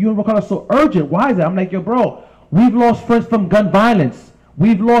and Ricardo are so urgent? Why is that? I'm like, yo, bro, we've lost friends from gun violence.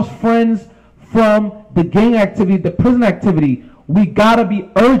 We've lost friends from the gang activity, the prison activity. We gotta be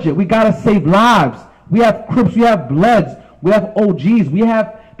urgent. We gotta save lives. We have Crips, we have Bloods, we have OGs, we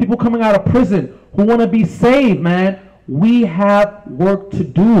have people coming out of prison who want to be saved, man. We have work to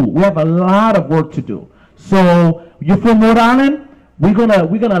do. We have a lot of work to do. So you're from Rhode Island? We're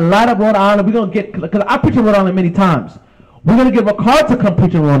gonna light up Rhode Island. We're gonna get, because I preach in Rhode Island many times. We're gonna get Ricard to come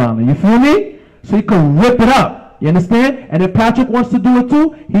preach in Rhode Island. You feel me? So he can rip it up. You understand? And if Patrick wants to do it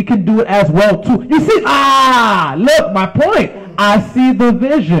too, he can do it as well too. You see? Look, my point. I see the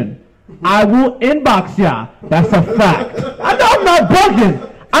vision. I will inbox ya. That's a fact. I know I'm not bugging.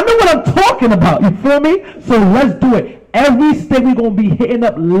 I know what I'm talking about. You feel me? So let's do it. Every state we're going to be hitting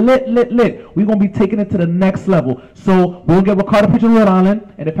up lit. We're going to be taking it to the next level. So we'll get Ricardo preaching in Rhode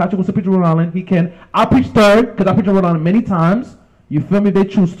Island. And if Patrick wants to preach in Rhode Island, he can. I'll preach third because I preach in Rhode Island many times. You feel me? They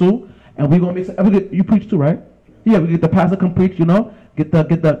choose to. And we're going to make you preach too, right? Yeah, we get the pastor come preach, Get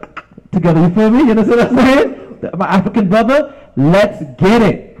the together. You feel me? You understand what I'm saying? My African brother, let's get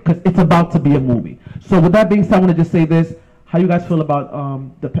it. Because it's about to be a movie. So with that being said, I want to just say this. How you guys feel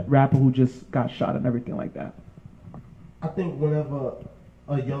about the rapper who just got shot and everything like that? I think whenever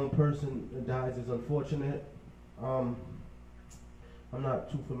a young person dies is unfortunate. I'm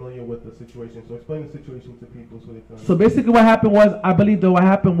not too familiar with the situation, so explain the situation to people so they can. So basically, what happened was, I believe that what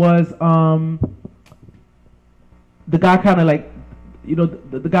happened was, the guy kind of like,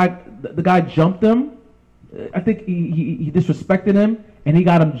 the guy jumped him. I think he disrespected him, and he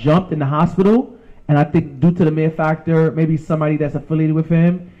got him jumped in the hospital. And I think due to the mere factor, maybe somebody that's affiliated with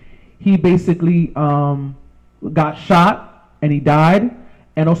him, he basically got shot and he died.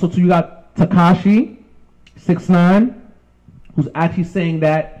 And also too, you got Tekashi 6ix9ine, who's actually saying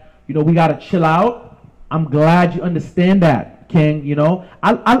that, we gotta chill out. I'm glad you understand that, King.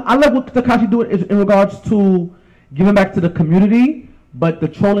 I love what Tekashi doing in regards to giving back to the community, but the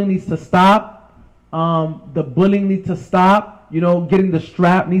trolling needs to stop. The bullying needs to stop. Getting the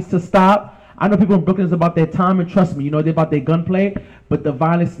strap needs to stop. I know people in Brooklyn is about their time, and trust me, they're about their gunplay, but the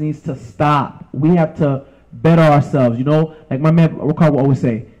violence needs to stop. We have to better ourselves, like my man Ricardo will always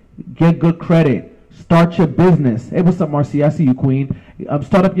say, get good credit, start your business. Hey, what's up, Marcy? I see you, Queen.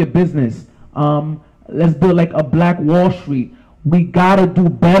 Start up your business. Let's build like a Black Wall Street. We gotta do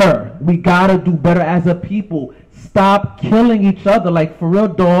better. We gotta do better as a people. Stop killing each other. Like, for real,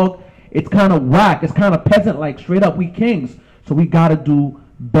 dog, it's kind of whack. It's kind of peasant-like, straight up. We kings. So we gotta do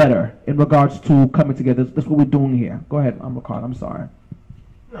better in regards to coming together. That's what we're doing here. Go ahead, Ricardo. I'm sorry.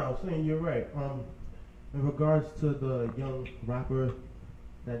 No, I was saying you're right. In regards to the young rapper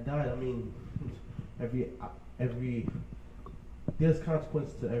that died, I mean, every there's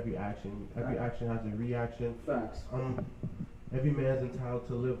consequence to every action. Every action has a reaction. Facts. Every man's entitled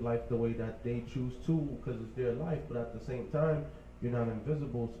to live life the way that they choose to, because it's their life. But at the same time, you're not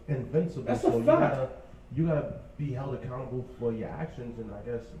invincible. That's so a fact. You gotta be held accountable for your actions, and I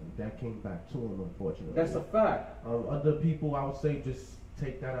guess that came back to him, unfortunately. That's a fact. Other people, I would say, just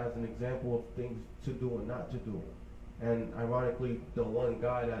take that as an example of things to do and not to do. And ironically, the one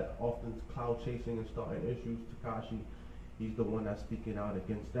guy that often is cloud chasing and starting issues, Tekashi, he's the one that's speaking out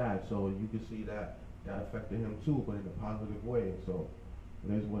against that. So you can see that affected him too, but in a positive way. So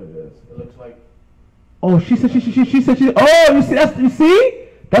it is what it is. It looks like. Oh, she said she. Oh, you see?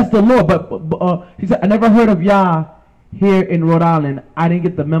 That's the law. But he said, I never heard of Yah here in Rhode Island. I didn't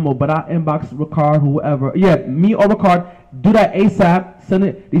get the memo, but I inbox Ricard, whoever. Yeah, me or Ricard. Do that ASAP. Send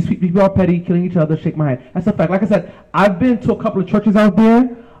it. These people are petty, killing each other. Shake my hand. That's a fact. Like I said, I've been to a couple of churches out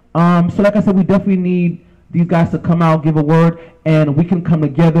there. So like I said, we definitely need these guys to come out, give a word, and we can come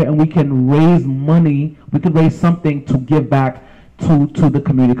together and we can raise money. We can raise something to give back to the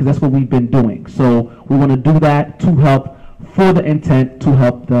community, because that's what we've been doing. So we want to do that to help, for the intent to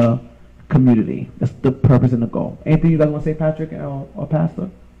help the community. That's the purpose and the goal. Anything you guys want to say, Patrick or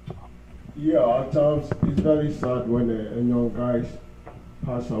Pastor? Yeah, at times it's very sad when a young guys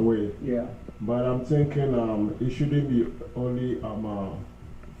pass away. Yeah. But I'm thinking it shouldn't be only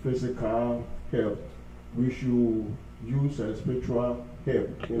physical help. We should use spiritual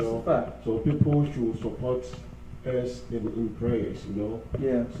help, you know. So people should support us in prayers, you know.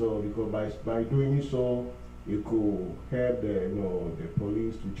 Yeah. So because by doing so, it could help the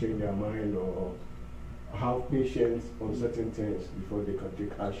police to change their mind or have patience on certain things before they can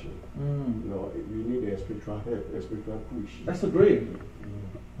take action. You know, we need a spiritual help, a spiritual push. That's agreed.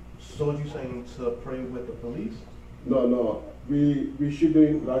 So you saying to pray with the police? No, we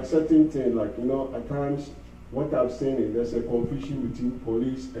shouldn't, like certain things, like, you know, at times what I've seen is there's a confusion between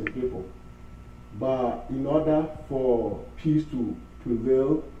police and people. But in order for peace to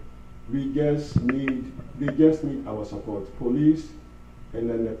prevail, they just need our support. Police and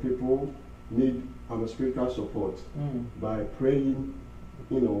then the people need our spiritual support by praying,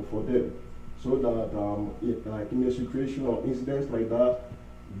 you know, for them, so that like in a situation or incidents like that,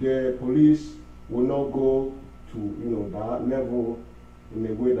 the police will not go to, you know, that level in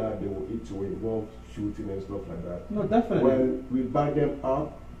a way that they will involve shooting and stuff like that. No, definitely. When we back them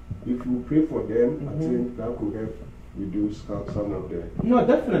up, if you pray for them, I think that could help reduce some of the. No,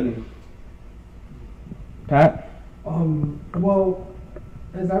 definitely. Pat? Well,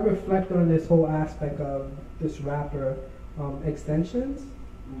 as I reflect on this whole aspect of this rapper, Extensions.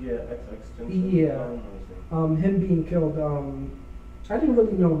 Yeah, extensions. Yeah. Him being killed. I didn't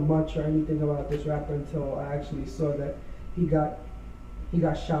really know much or anything about this rapper until I actually saw that he got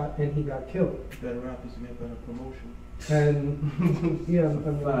shot and he got killed. Better rappers get better promotion. And yeah, I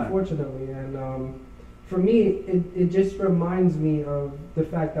mean, unfortunately, and for me, it just reminds me of the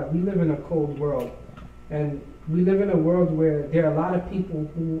fact that we live in a cold world, and we live in a world where there are a lot of people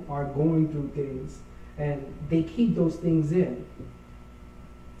who are going through things, and they keep those things in.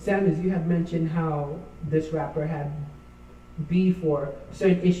 Sanders, you had mentioned how this rapper had beef or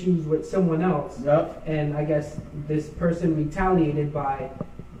certain issues with someone else. Yep. And I guess this person retaliated by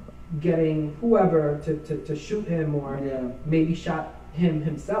getting whoever to shoot him, or maybe shot him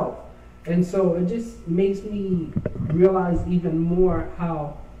himself. And so it just makes me realize even more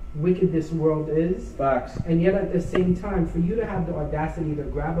how wicked this world is. Facts. And yet at the same time, for you to have the audacity to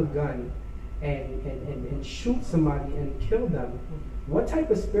grab a gun and shoot somebody and kill them, what type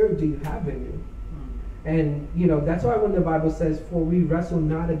of spirit do you have in you? And, you know, that's why when the Bible says, for we wrestle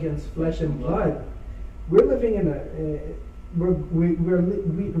not against flesh and blood, we're living in we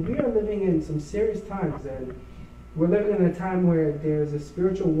are living in some serious times, and we're living in a time where there's a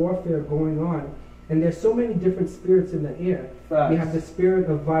spiritual warfare going on, and there's so many different spirits in the air. Facts. We have the spirit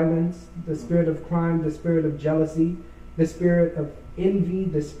of violence, the spirit of crime, the spirit of jealousy, the spirit of envy,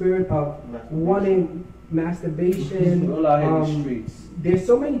 the spirit of wanting masturbation. All out here in the streets. There's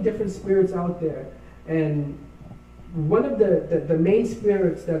so many different spirits out there. And one of the main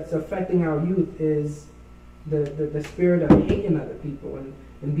spirits that's affecting our youth is the spirit of hating other people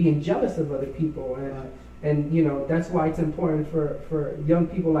and being jealous of other people. And you know, that's why it's important for young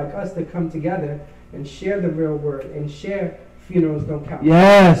people like us to come together and share the real word and share funerals don't count.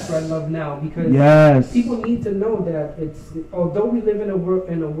 Yes. Spread love now, because people need to know that although we live in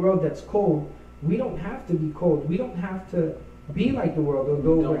a world that's cold, we don't have to be cold. We don't have to be like the world.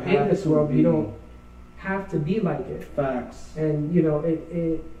 Although we're in this world, we don't have to be like it. Facts. And you know,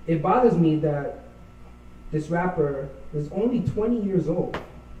 it bothers me that this rapper is only 20 years old.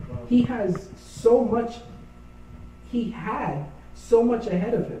 He has so much. He had so much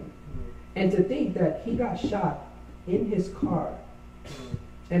ahead of him, and to think that he got shot in his car.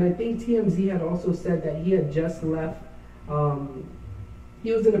 And I think TMZ had also said that he had just left.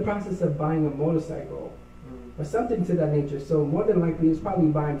 He was in the process of buying a motorcycle or something to that nature. So more than likely, he was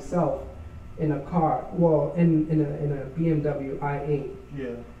probably by himself in a car. Well, in a BMW i8.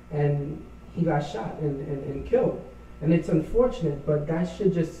 Yeah. And he got shot and killed. And it's unfortunate, but that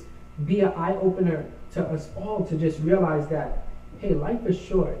should just be an eye opener to us all to just realize that, hey, life is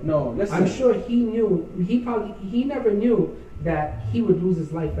short. No, listen. I'm sure he never knew that he would lose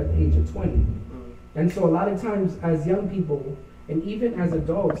his life at the age of 20. And so a lot of times as young people, And even as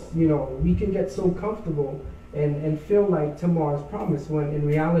adults, you know, we can get so comfortable and feel like tomorrow's promised when in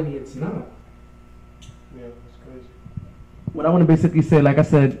reality it's not. Yeah, that's crazy. What I want to basically say, like I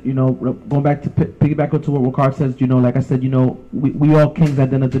said, you know, going back to piggyback onto what Ricard says, you know, like I said, you know, we all kings at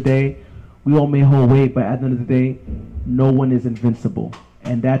the end of the day. We all may hold weight, but at the end of the day, no one is invincible.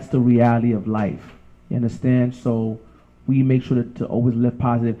 And that's the reality of life. You understand? So we make sure to always live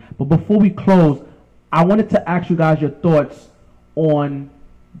positive. But before we close, I wanted to ask you guys your thoughts on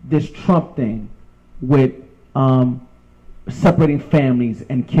this Trump thing with separating families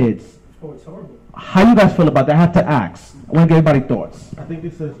and kids. Oh, it's horrible. How you guys feel about that? I have to ask. I want to get everybody's thoughts. I think they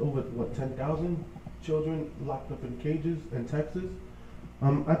said it's over, 10,000 children locked up in cages in Texas.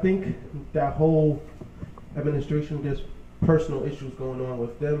 I think that whole administration, there's personal issues going on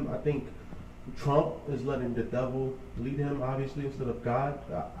with them. I think Trump is letting the devil lead him, obviously, instead of God.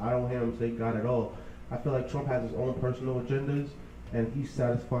 I don't hear him say God at all. I feel like Trump has his own personal agendas, and he's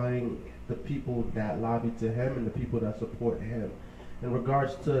satisfying the people that lobby to him and the people that support him. In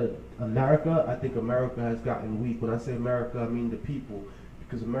regards to America, I think America has gotten weak. When I say America, I mean the people,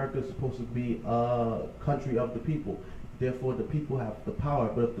 because America is supposed to be a country of the people. Therefore, the people have the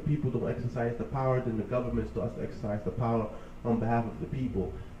power. But if the people don't exercise the power, then the government starts to exercise the power on behalf of the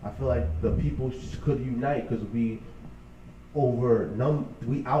people. I feel like the people could unite because we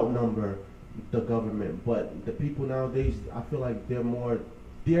outnumber the government. But the people nowadays, I feel like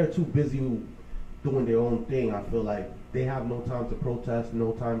they're too busy doing their own thing. I feel like they have no time to protest,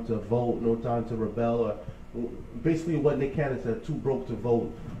 no time to vote, no time to rebel, or basically what Nick Cannon said, too broke to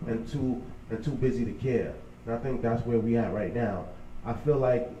vote and too busy to care. And I think that's where we at right now. I feel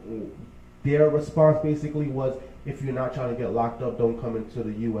like their response basically was, if you're not trying to get locked up, don't come into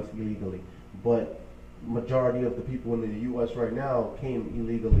the U.S. illegally. But majority of the people in the U.S. right now came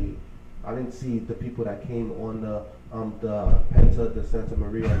illegally. I didn't see the people that came on the Penta de Santa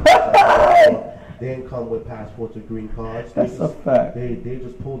Maria. They didn't come with passports or green cards. That's a fact. They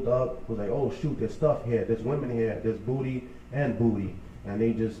just pulled up, was like, oh shoot, there's stuff here, there's women here, there's booty and booty. And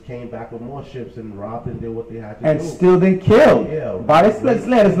they just came back with more ships and robbed and did what they had to do. And still they killed. Yeah. By this place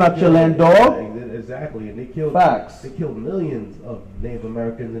land is not your land, dog. Exactly. And they killed Facts. They killed millions of Native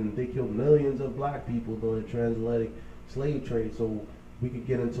Americans and they killed millions of black people during the transatlantic slave trade. So we could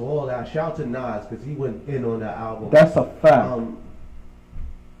get into all that. Shout to Nas because he went in on that album. That's a fact.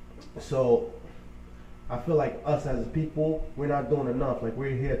 So I feel like us as people, we're not doing enough. Like, we're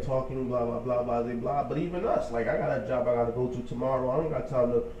here talking, blah, blah, blah, blah, blah, blah. But even us, like, I got a job I got to go to tomorrow. I don't got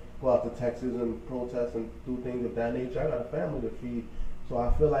time to go out to Texas and protest and do things of that nature. I got a family to feed. So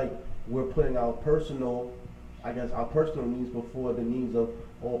I feel like we're putting our personal needs before the needs of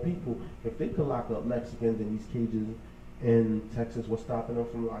all people. If they could lock up Mexicans in these cages in Texas, what's stopping them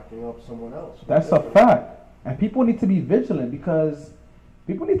from locking up someone else? That's a fact. And people need to be vigilant because...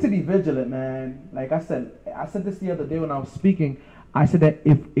 people need to be vigilant, man. Like I said this the other day when I was speaking. I said that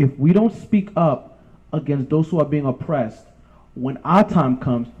if we don't speak up against those who are being oppressed, when our time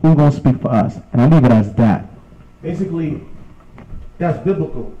comes, who's going to speak for us? And I leave it as that. Basically, that's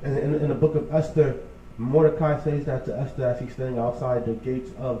biblical. In the book of Esther, Mordecai says that to Esther as he's standing outside the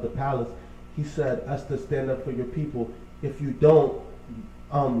gates of the palace. He said, Esther, stand up for your people. If you don't,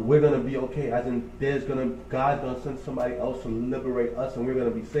 we're gonna be okay. As in, God's gonna send somebody else to liberate us, and we're gonna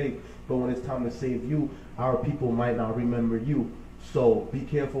be saved. But when it's time to save you, our people might not remember you. So be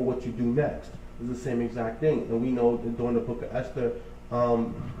careful what you do next. It's the same exact thing. And we know that during the book of Esther,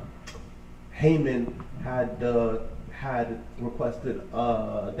 Haman had requested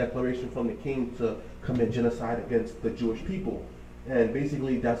a declaration from the king to commit genocide against the Jewish people. And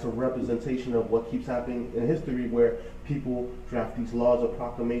basically that's a representation of what keeps happening in history, where people draft these laws or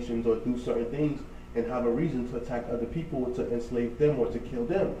proclamations or do certain things and have a reason to attack other people, to enslave them or to kill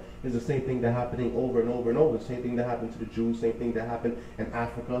them. It's the same thing that happening over and over and over. Same thing that happened to the Jews, same thing that happened in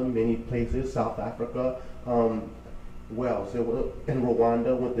Africa, many places, South Africa, in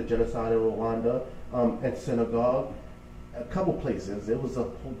Rwanda, with the genocide in Rwanda, and Senegal. A couple places, there was a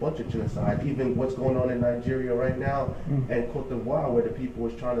whole bunch of genocide. Even what's going on in Nigeria right now, and Cote d'Ivoire, where the people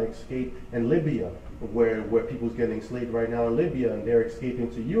was trying to escape, and Libya, where people's getting enslaved right now in Libya, and they're escaping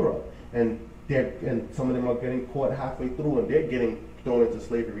to Europe, and some of them are getting caught halfway through, and they're getting thrown into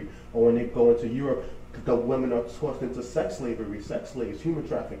slavery. Or when they go into Europe, the women are tossed into sex slavery, sex slaves, human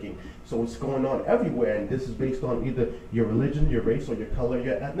trafficking. So it's going on everywhere, and this is based on either your religion, your race, or your color,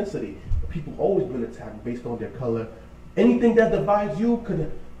 your ethnicity. People always been attacked based on their color. Anything that divides you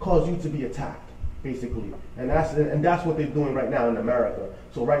could cause you to be attacked, basically. And that's what they're doing right now in America.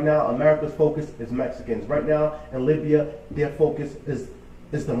 So right now, America's focus is Mexicans. Right now in Libya, their focus is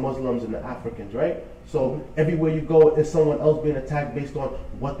it's the Muslims and the Africans, right? So everywhere you go, it's someone else being attacked based on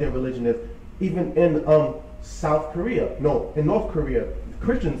what their religion is. Even in in North Korea,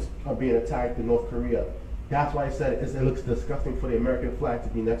 Christians are being attacked in North Korea. That's why I said it looks disgusting for the American flag to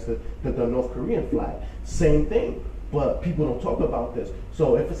be next to the North Korean flag. Same thing, but people don't talk about this.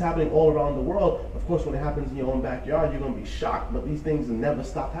 So if it's happening all around the world, of course when it happens in your own backyard, you're going to be shocked, but these things never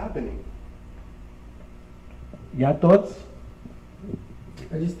stop happening. Your thoughts?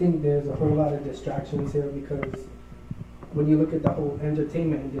 I just think there's a whole lot of distractions here because when you look at the whole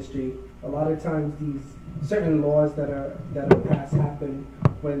entertainment industry, a lot of times these certain laws that are passed happen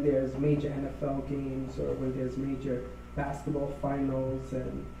when there's major NFL games or when there's major basketball finals,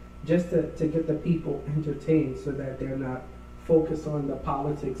 and just to get the people entertained so that they're not focused on the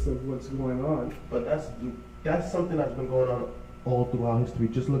politics of what's going on. But that's something that's been going on all throughout history.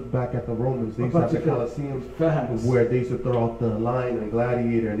 Just look back at the Romans. They used to have the Colosseum where they used to throw out the lion and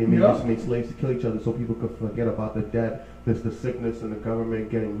gladiator, and they used to make slaves to kill each other so people could forget about the death. There's the sickness and the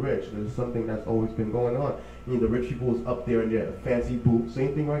government getting rich. There's something that's always been going on. The rich people is up there in their fancy boots.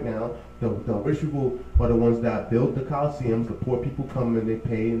 Same thing right now. The rich people are the ones that build the Colosseums. The poor people come and they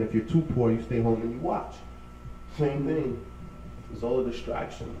pay, and if you're too poor, you stay home and you watch. Same thing. It's all a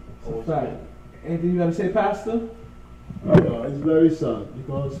distraction. Anything you got to say, Pastor? It's very sad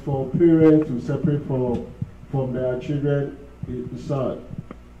because for parents to separate from their children is sad.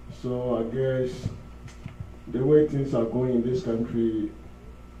 So I guess the way things are going in this country,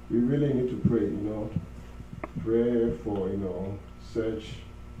 we really need to pray, pray for, such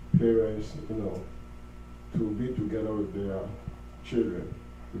parents, to be together with their children,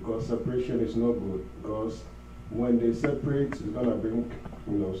 because separation is not good, because when they separate, it's going to bring,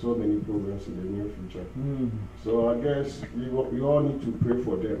 so many problems in the near future. So I guess we all need to pray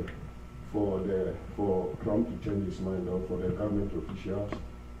for them, for Trump to change his mind, or for the government officials,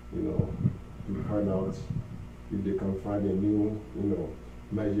 to find out if they can find a new,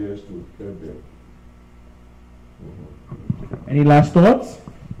 measures to help them. Any last thoughts?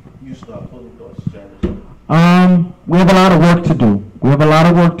 You start pulling thoughts, Janice. We have a lot of work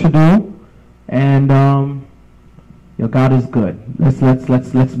to do. And God is good. Let's. We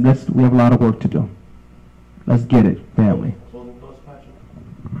have a lot of work to do. Let's get it, family. Closing thoughts, Patrick?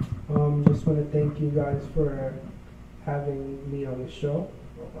 Just want to thank you guys for having me on the show.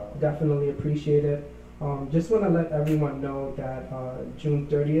 Definitely appreciate it. Just want to let everyone know that June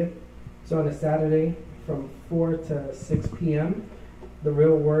 30th, so on a Saturday from 4 to 6 p.m., The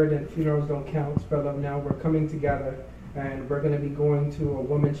Real Word and Funerals Don't Count, Spread Love Now, we're coming together, and we're going to be going to a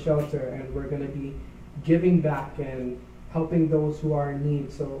women's shelter, and we're going to be giving back and helping those who are in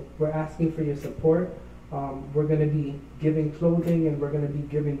need. So we're asking for your support. We're going to be giving clothing, and we're going to be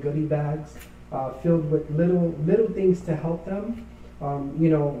giving goodie bags filled with little things to help them.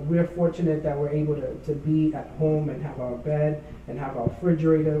 We're fortunate that we're able to be at home and have our bed and have our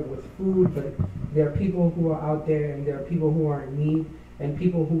refrigerator with food, but there are people who are out there, and there are people who are in need, and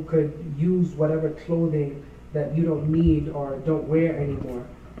people who could use whatever clothing that you don't need or don't wear anymore.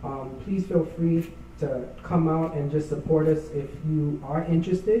 Please feel free to come out and just support us. If you are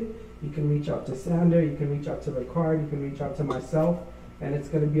interested, you can reach out to Sander, you can reach out to Ricard, you can reach out to myself, and it's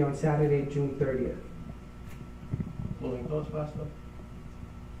going to be on Saturday, June 30th. Closing thoughts, Pastor?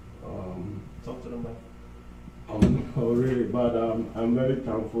 Talk to them, man. Really, but I'm very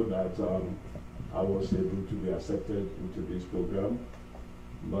thankful that I was able to be accepted into this program.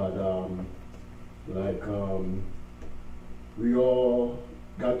 But we all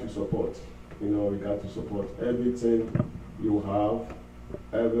got to support. We got to support everything you have,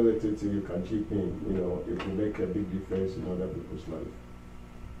 every little thing you can chip in. It will make a big difference in other people's life.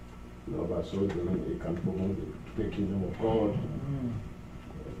 By so doing, it can promote the kingdom of God.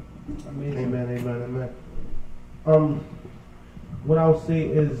 Amazing. Amen. What I would say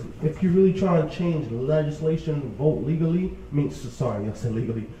is, if you're really trying to change legislation, vote legally. I said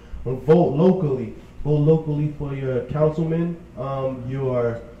legally. Vote locally. Vote locally for your councilman,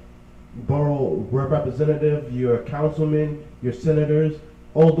 your borough representative, your councilman, your senators,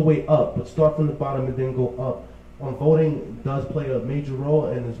 all the way up. But start from the bottom and then go up. Voting does play a major role,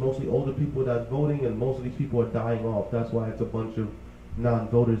 and it's mostly older people that's voting, and most of these people are dying off. That's why it's a bunch of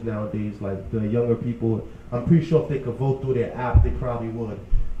non-voters nowadays. Like the younger people, I'm pretty sure if they could vote through their app, they probably would.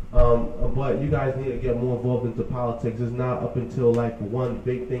 But you guys need to get more involved into politics. It's not up until one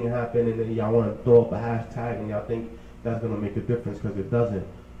big thing happened and then y'all want to throw up a hashtag and y'all think that's going to make a difference, because it doesn't.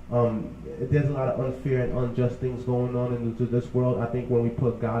 There's a lot of unfair and unjust things going on into this world. I think when we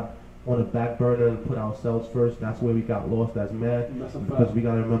put God on the back burner and put ourselves first, that's where we got lost as man. Because we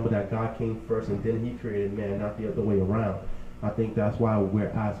got to remember that God came first and then he created man, not the other way around. I think that's why we're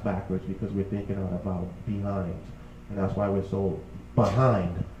ass backwards, because we're thinking about behind, and that's why we're so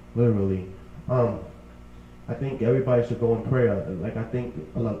behind, literally. I think everybody should go in prayer. Like, I think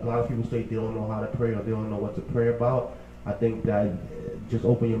a lot of people say they don't know how to pray or they don't know what to pray about. I think that just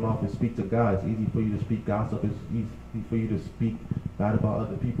open your mouth and speak to God. It's easy for you to speak gossip. It's easy for you to speak bad about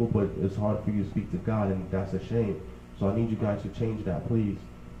other people, but it's hard for you to speak to God, and that's a shame. So I need you guys to change that, please.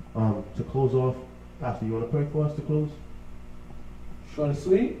 To close off, Pastor, you want to pray for us to close? Short and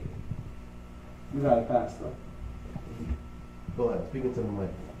sweet? You got it, Pastor. Go ahead, speak into the mic.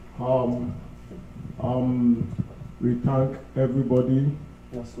 We thank everybody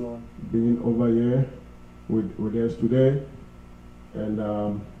Yes, Lord. being over here with us today, and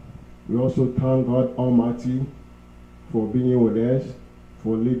we also thank God Almighty for being with us,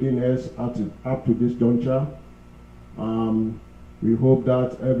 for leading us up to this juncture. We hope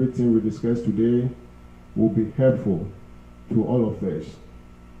that everything we discuss today will be helpful to all of us,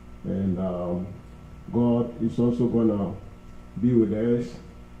 and God is also gonna be with us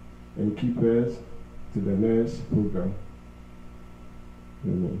and keep us to the next program.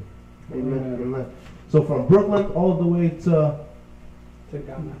 Amen. Amen. Amen. So from Brooklyn all the way to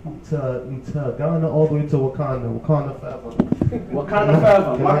Ghana. to Ghana, all the way to Wakanda forever. Wakanda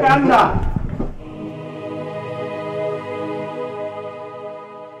forever. Wakanda!